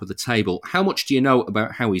are top of the table. How much do you know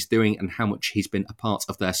about how he's doing and how much he's been a part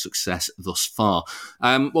of their success thus far?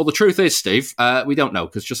 Well, the truth is, Steve, we don't know,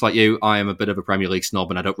 because just like you, I am a bit of a Premier League snob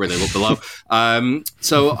and I don't really look below.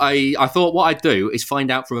 So I thought what I'd do is find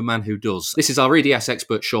out from a man who does. This is our EDS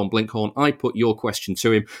expert, Sean Blinkhorn. I put your question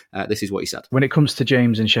to him. This is what he said. When it comes to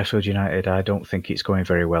James and Sheffield United, I don't think it's going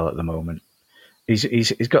very well at the moment.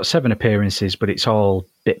 He's got 7 appearances, but it's all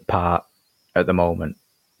bit part at the moment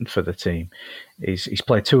for the team. He's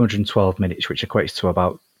played 212 minutes, which equates to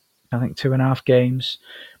about, I think, 2.5 games.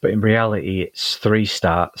 But in reality, it's 3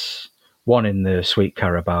 starts, 1 in the Sweet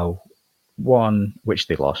Carabao, 1 which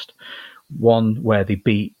they lost, 1 where they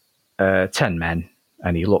beat 10 men,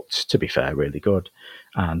 and he looked, to be fair, really good.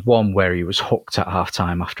 And 1 where he was hooked at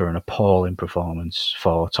half-time after an appalling performance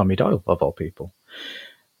for Tommy Doyle, of all people.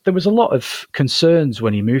 There was a lot of concerns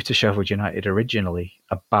when he moved to Sheffield United originally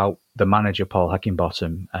about the manager, Paul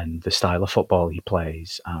Heckingbottom, and the style of football he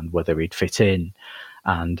plays and whether he'd fit in.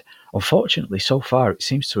 And unfortunately, so far, it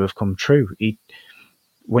seems to have come true.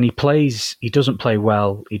 When he plays, he doesn't play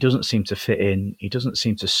well. He doesn't seem to fit in. He doesn't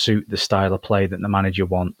seem to suit the style of play that the manager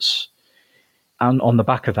wants. And on the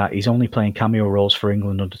back of that, he's only playing cameo roles for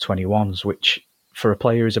England under-21s, which for a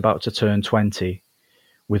player who's about to turn 20,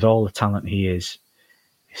 with all the talent he is,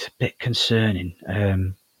 it's a bit concerning.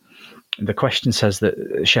 The question says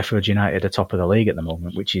that Sheffield United are top of the league at the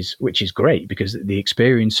moment, which is great because the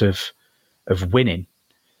experience of winning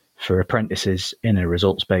for apprentices in a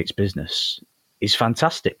results-based business is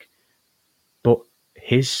fantastic. But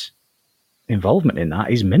his involvement in that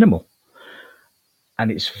is minimal. And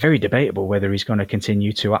it's very debatable whether he's going to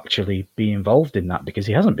continue to actually be involved in that because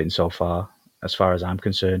he hasn't been so far, as far as I'm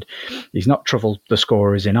concerned. He's not troubled the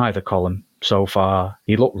scorers in either column so far.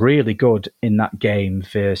 He looked really good in that game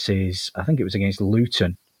versus, I think it was against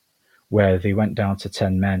Luton, where they went down to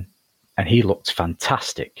 10 men. And he looked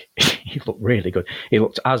fantastic. He looked really good. He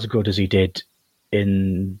looked as good as he did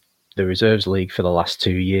in the Reserves League for the last 2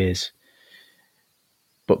 years.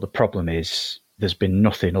 But the problem is, there's been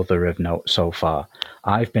nothing other of note so far.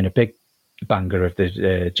 I've been a big banger of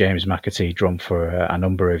the James McAtee drum for a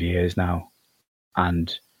number of years now.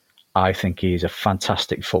 And I think he's a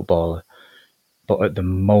fantastic footballer. But at the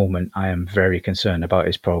moment, I am very concerned about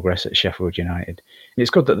his progress at Sheffield United. It's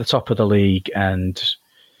good that the top of the league and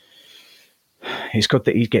it's good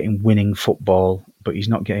that he's getting winning football, but he's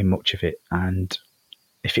not getting much of it. And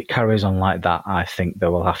if it carries on like that, I think they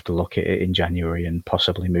will have to look at it in January and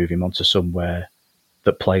possibly move him on to somewhere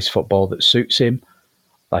that plays football that suits him.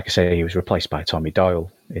 Like I say, he was replaced by Tommy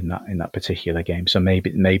Doyle in that particular game. So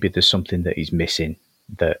maybe there's something that he's missing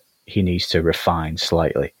that he needs to refine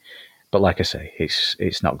slightly. But like I say,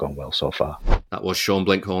 it's not gone well so far. That was Sean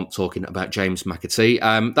Blinkhorn talking about James McAtee.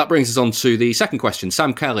 That brings us on to the second question.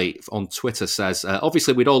 Sam Kelly on Twitter says,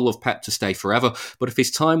 obviously we'd all love Pep to stay forever, but if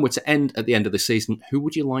his time were to end at the end of the season, who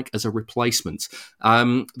would you like as a replacement?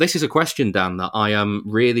 This is a question, Dan, that I am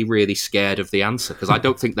really, really scared of the answer because I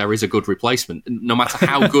don't think there is a good replacement. No matter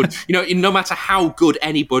how good, no matter how good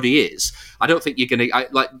anybody is, I don't think you're going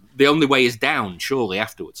to, the only way is down, surely,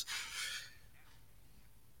 afterwards.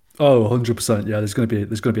 Oh, 100%. Yeah, there's going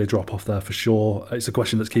to be a drop off there for sure. It's a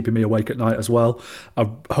question that's keeping me awake at night as well. I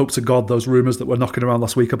hope to God those rumours that were knocking around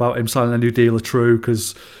last week about him signing a new deal are true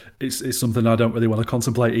because it's something I don't really want to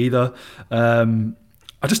contemplate either.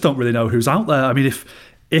 I just don't really know who's out there. I mean,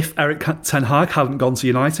 if Erik ten Hag hadn't gone to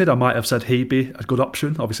United, I might have said he'd be a good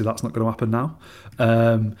option. Obviously, that's not going to happen now.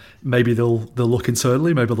 Maybe they'll look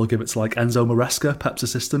internally. Maybe they'll give it to like Enzo Maresca, Pep's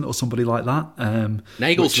assistant, or somebody like that.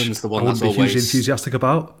 Nagelsmann's the one that's always hugely enthusiastic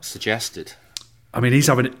about. Suggested. I mean, he's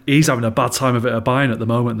having a bad time of it at Bayern at the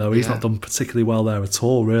moment, though. He's not done particularly well there at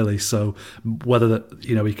all, really. So whether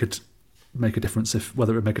he could make a difference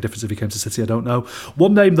whether it would make a difference if he came to City, I don't know.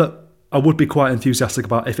 One name that I would be quite enthusiastic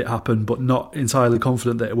about if it happened, but not entirely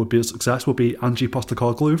confident that it would be a success, would be Ange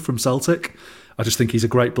Postecoglou from Celtic. I just think he's a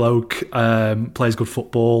great bloke, plays good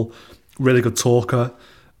football, really good talker,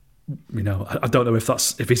 I don't know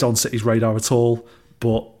if he's on City's radar at all,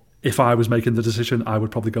 but if I was making the decision, I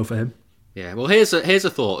would probably go for him. Yeah, well, here's a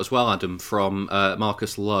thought as well, Adam, from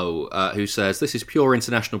Marcus Lowe, who says, this is pure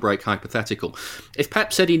international break hypothetical. If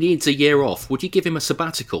Pep said he needs a year off, would you give him a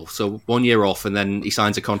sabbatical? So 1 year off and then he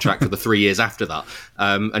signs a contract for the 3 years after that,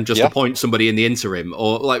 and just appoint somebody in the interim?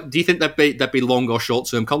 Or do you think there'd be long or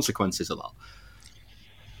short-term consequences of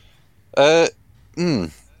that?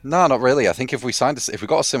 No, not really. I think if we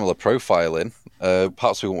got a similar profile in,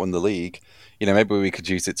 perhaps we won't win the league. Maybe we could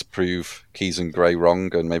use it to prove Keys and Gray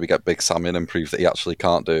wrong, and maybe get Big Sam in and prove that he actually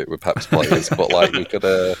can't do it with Pep's players. But we could,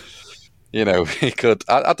 he could.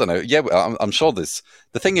 I don't know. Yeah, I'm sure there's.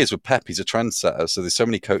 The thing is with Pep, he's a trendsetter. So there's so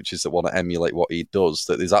many coaches that want to emulate what he does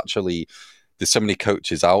that there's so many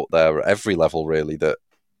coaches out there at every level really that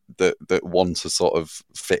want to sort of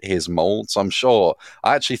fit his mold. So I'm sure.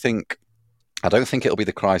 I don't think it'll be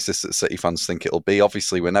the crisis that City fans think it'll be.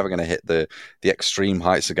 Obviously, we're never going to hit the extreme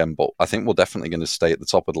heights again, but I think we're definitely going to stay at the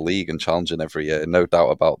top of the league and challenging every year, no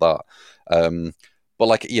doubt about that.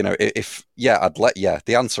 But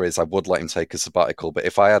the answer is I would let him take a sabbatical. But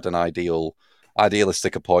if I had an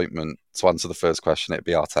idealistic appointment to answer the first question, it'd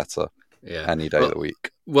be Arteta. Yeah, any day of the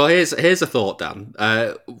week. Well, here's a thought, Dan.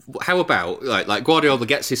 How about like Guardiola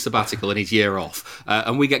gets his sabbatical and his year off,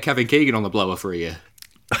 and we get Kevin Keegan on the blower for a year?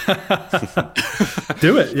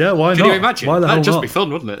 Do it, yeah. Why not? Can you imagine? Why the hell That'd just not? be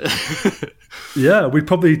fun, wouldn't it? Yeah, we'd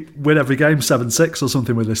probably win every game 7-6 or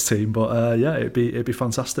something with this team. But it'd be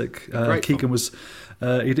fantastic. Keegan was.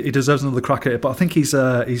 He deserves another crack at it, but I think he's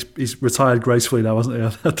retired gracefully now, hasn't he?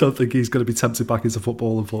 I don't think he's going to be tempted back into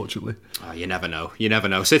football, unfortunately. Oh, you never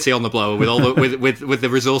know. City on the blower with all the with the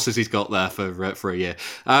resources he's got there for a year.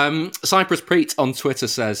 Cyprus Preet on Twitter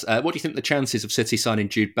says, "What do you think the chances of City signing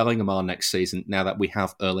Jude Bellingham are next season? Now that we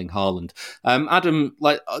have Erling Haaland, Adam,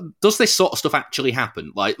 does this sort of stuff actually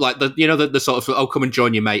happen? Like the sort of come and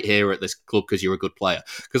join your mate here at this club because you're a good player?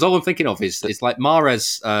 Because all I'm thinking of is like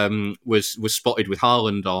Mahrez was spotted with Haaland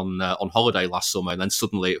on holiday last summer, and then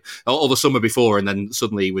suddenly, or the summer before, and then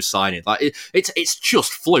suddenly he was signing. It's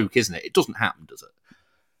just fluke, isn't it? It doesn't happen, does it?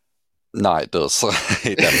 No, it does.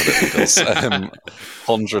 It definitely does.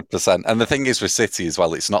 100%. And the thing is with City as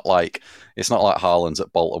well, it's not like Haaland's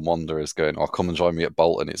at Bolton Wanderers going, "Oh, come and join me at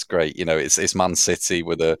Bolton. It's great." It's Man City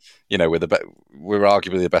we're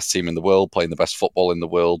arguably the best team in the world, playing the best football in the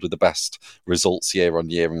world with the best results year on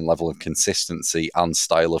year and level of consistency and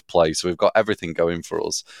style of play. So we've got everything going for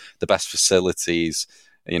us. The best facilities,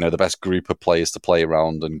 the best group of players to play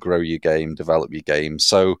around and grow your game, develop your game.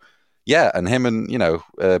 So yeah, and him and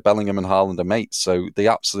Bellingham and Haaland are mates, so they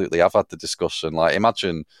absolutely have had the discussion. Like,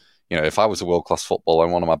 imagine, if I was a world-class footballer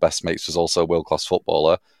and one of my best mates was also a world-class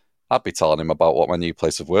footballer, I'd be telling him about what my new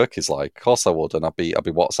place of work is like. Of course I would, and I'd be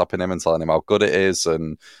WhatsApping him and telling him how good it is,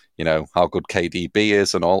 and how good KDB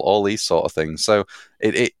is, and all these sort of things. So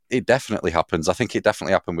it definitely happens. I think it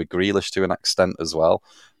definitely happened with Grealish to an extent as well.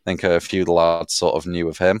 I think a few of the lads sort of knew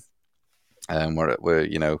of him, and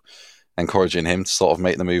we're encouraging him to sort of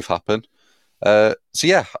make the move happen. So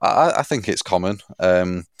yeah, I think it's common.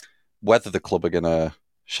 Whether the club are going to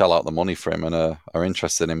shell out the money for him and are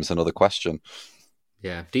interested in him is another question.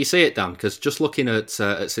 Yeah. Do you see it, Dan? Because just looking at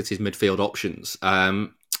City's midfield options,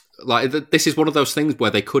 this is one of those things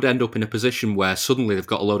where they could end up in a position where suddenly they've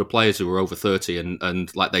got a load of players who are over 30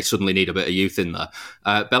 and they suddenly need a bit of youth in there.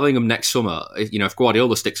 Bellingham next summer, if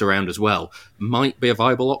Guardiola sticks around as well, might be a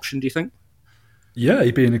viable option, do you think? Yeah,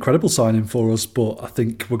 he'd be an incredible signing for us, but I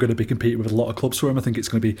think we're going to be competing with a lot of clubs for him. I think it's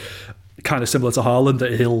going to be kind of similar to Haaland,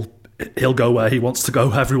 that he'll go where he wants to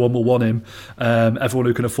go. Everyone will want him. Everyone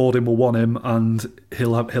who can afford him will want him, and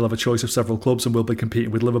he'll have a choice of several clubs, and we'll be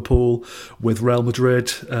competing with Liverpool, with Real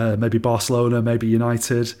Madrid, maybe Barcelona, maybe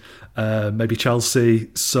United, maybe Chelsea.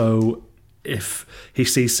 So if he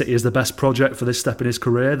sees City as the best project for this step in his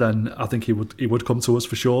career, then I think he would come to us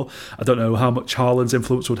for sure. I don't know how much Haaland's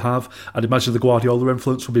influence would have. I'd imagine the Guardiola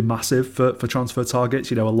influence would be massive for transfer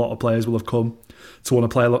targets. A lot of players will have come to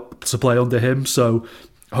want to play under him. So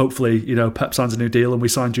hopefully, Pep signs a new deal and we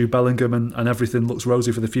sign Jude Bellingham and everything looks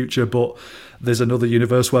rosy for the future. But there's another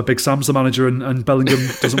universe where Big Sam's the manager and Bellingham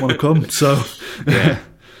doesn't want to come. So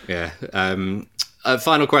yeah.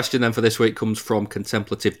 Final question then for this week comes from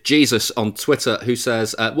Contemplative Jesus on Twitter, who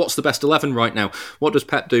says, what's the best 11 right now? What does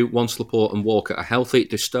Pep do once Laporte and Walker are healthy?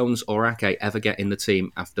 Do Stones or Ake ever get in the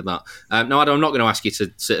team after that? No, Adam, I'm not going to ask you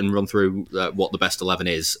to sit and run through what the best 11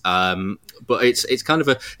 is, but it's kind of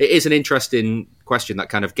it is an interesting question that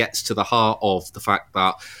kind of gets to the heart of the fact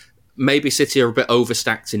that maybe City are a bit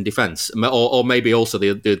overstacked in defence, or maybe also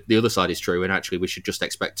the other side is true, and actually we should just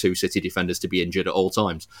expect two City defenders to be injured at all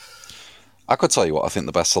times. I could tell you what I think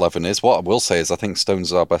the best 11 is. What I will say is I think Stones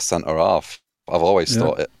is our best centre-half. I've always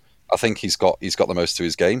thought it. I think he's got the most to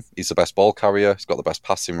his game. He's the best ball carrier. He's got the best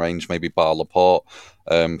passing range, maybe bar Laporte.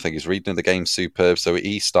 I think his reading of the game superb. So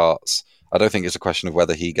he starts. I don't think it's a question of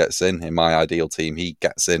whether he gets in my ideal team. He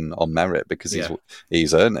gets in on merit because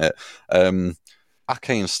he's earned it. Ake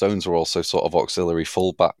and Stones were also sort of auxiliary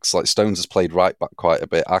fullbacks. Like Stones has played right back quite a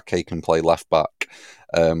bit. Ake can play left back.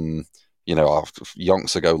 Yonks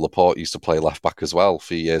ago, Laporte used to play left back as well a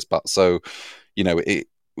few years back. So,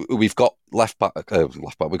 we've got left back.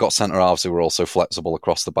 We've got centre halves who are also flexible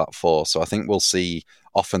across the back four. So I think we'll see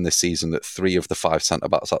often this season that 3 of the 5 centre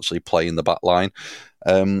backs actually play in the back line.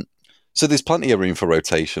 So there's plenty of room for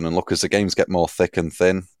rotation. And look, as the games get more thick and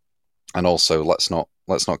thin, and also let's not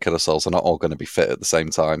kid ourselves, they're not all going to be fit at the same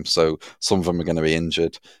time. So some of them are going to be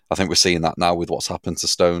injured. I think we're seeing that now with what's happened to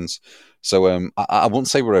Stones. So I wouldn't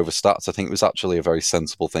say we're overstacked. I think it was actually a very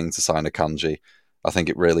sensible thing to sign Akanji. I think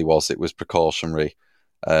it really was. It was precautionary,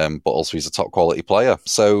 but also he's a top quality player.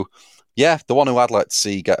 So yeah, the one who I'd like to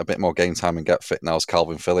see get a bit more game time and get fit now is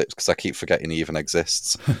Calvin Phillips, because I keep forgetting he even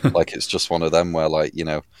exists. Like it's just one of them where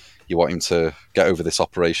you want him to get over this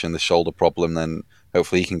operation, this shoulder problem, then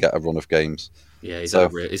hopefully he can get a run of games. Yeah, he's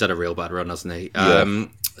had a real bad run, hasn't he?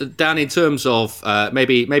 Dan, in terms of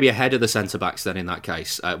maybe ahead of the centre backs, then in that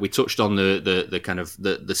case, we touched on the kind of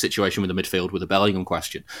the situation with the midfield with the Bellingham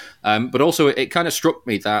question, but also it kind of struck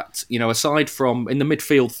me that aside from in the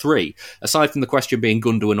midfield 3, aside from the question being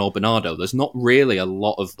Gundogan or Bernardo, there's not really a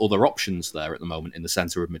lot of other options there at the moment in the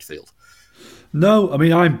centre of midfield. No, I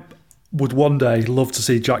mean I would one day love to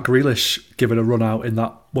see Jack Grealish given a run out in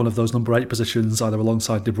that one of those number 8 positions, either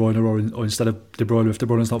alongside De Bruyne or instead of De Bruyne if De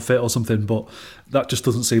Bruyne's not fit or something. But that just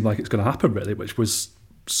doesn't seem like it's going to happen really, which was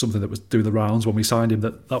something that was doing the rounds when we signed him.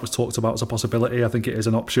 That was talked about as a possibility. I think it is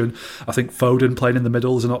an option. I think Foden playing in the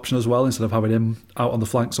middle is an option as well, instead of having him out on the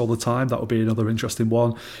flanks all the time. That would be another interesting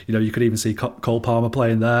one. You could even see Cole Palmer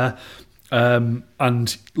playing there.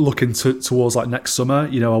 And looking towards like next summer,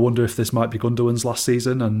 I wonder if this might be Gundogan's last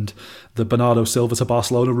season, and the Bernardo Silva to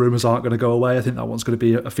Barcelona rumours aren't going to go away. I think that one's going to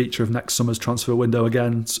be a feature of next summer's transfer window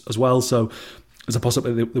again as well. So there's a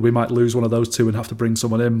possibility that we might lose one of those two and have to bring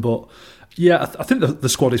someone in. But yeah, I think the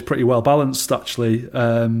squad is pretty well balanced actually.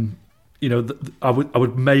 I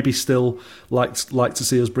would maybe still like to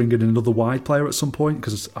see us bring in another wide player at some point,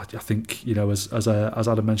 because I think as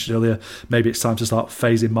Adam mentioned earlier, maybe it's time to start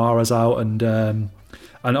phasing Mahrez out and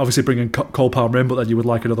obviously bringing Cole Palmer in, but then you would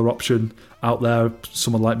like another option out there.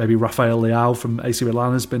 Someone like maybe Rafael Leao from AC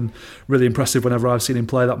Milan has been really impressive whenever I've seen him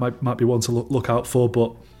play. That might be one to look out for,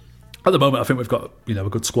 but at the moment, I think we've got a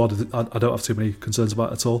good squad. I don't have too many concerns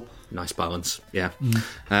about it at all. Nice balance, yeah.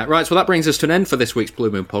 Right, so that brings us to an end for this week's Blue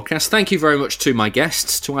Moon podcast. Thank you very much to my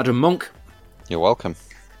guests, to Adam Monk. You're welcome.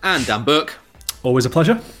 And Dan Burke. Always a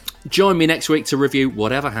pleasure. Join me next week to review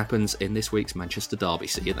whatever happens in this week's Manchester derby.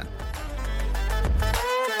 See you then.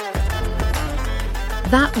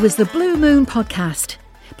 That was the Blue Moon podcast.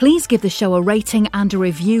 Please give the show a rating and a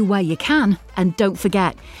review where you can. And don't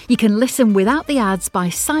forget, you can listen without the ads by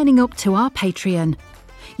signing up to our Patreon.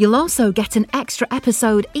 You'll also get an extra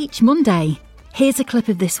episode each Monday. Here's a clip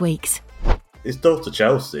of this week's. His daughter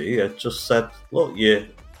Chelsea just said, look,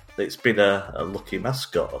 it's been a lucky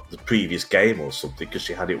mascot of the previous game or something, because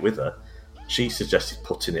she had it with her. She suggested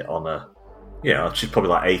putting it on she's probably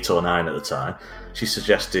like 8 or 9 at the time. She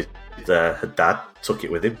suggested her dad took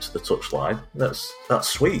it with him to the touchline. That's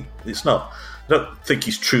sweet. It's not. I don't think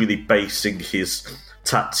he's truly basing his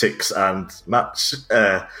tactics and match.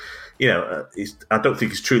 I don't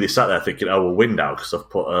think he's truly sat there thinking, "Oh, we'll win now because I've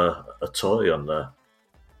put a toy on the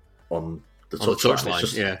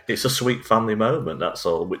touchline." It's a sweet family moment. That's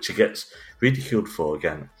all, which he gets ridiculed for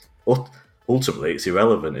again. Ultimately, it's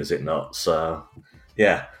irrelevant, is it not? So,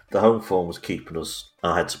 yeah, the home form was keeping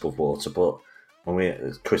our heads above water, but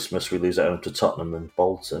at Christmas we lose at home to Tottenham and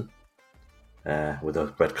Bolton with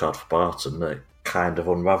a red card for Barton. It kind of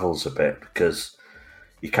unravels a bit, because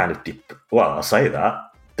you kind of I say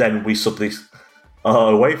that, then we suddenly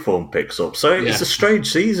our away form picks up. So it's a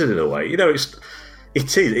strange season in a way.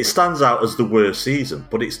 It stands out as the worst season,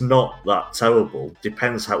 but it's not that terrible.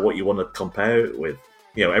 Depends what you want to compare it with.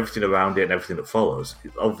 Everything around it and everything that follows.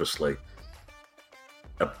 It's obviously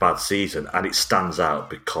a bad season, and it stands out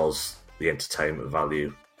because the entertainment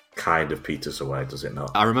value kind of peters away, does it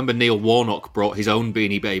not? I remember Neil Warnock brought his own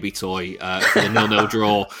Beanie Baby toy for the 0-0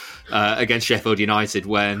 draw against Sheff Utd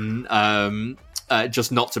when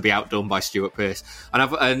just not to be outdone by Stuart Pearce.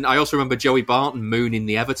 And I also remember Joey Barton mooning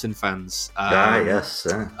the Everton fans. Yes.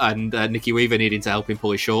 And Nicky Weaver needing to help him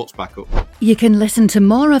pull his shorts back up. You can listen to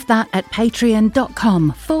more of that at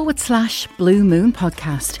patreon.com/Blue Moon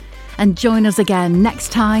Podcast. And join us again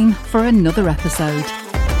next time for another episode.